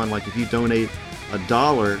Patreon. Like if you donate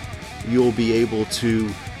 $1, you'll be able to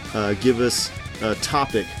give us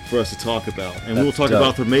topic for us to talk about, and That's we'll talk dope.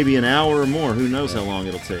 about for maybe an hour or more. Who knows how long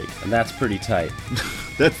it'll take? And that's pretty tight.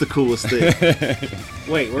 That's the coolest thing.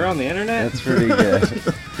 Wait, we're on the internet? That's pretty good.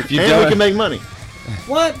 If you And we don't, can make money.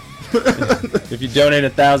 What? if you donate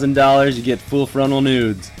 $1,000, you get full frontal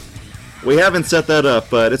nudes. We haven't set that up,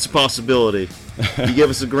 but it's a possibility. You give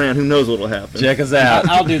us $1,000, who knows what'll happen? Check us out.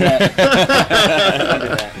 I'll do that. I'll do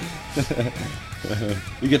that.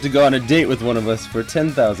 You get to go on a date with one of us for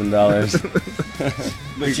 $10,000.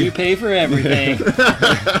 But you pay for everything.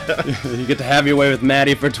 You get to have your way with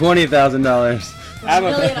Maddie for $20,000. For $1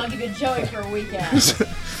 million, I'll give you Joey for a weekend.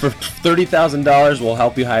 For $30,000, we'll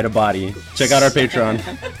help you hide a body. Check out our Patreon.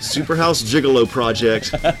 Superhouse Gigolo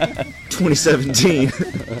Project 2017.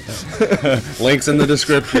 Links in the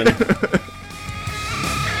description.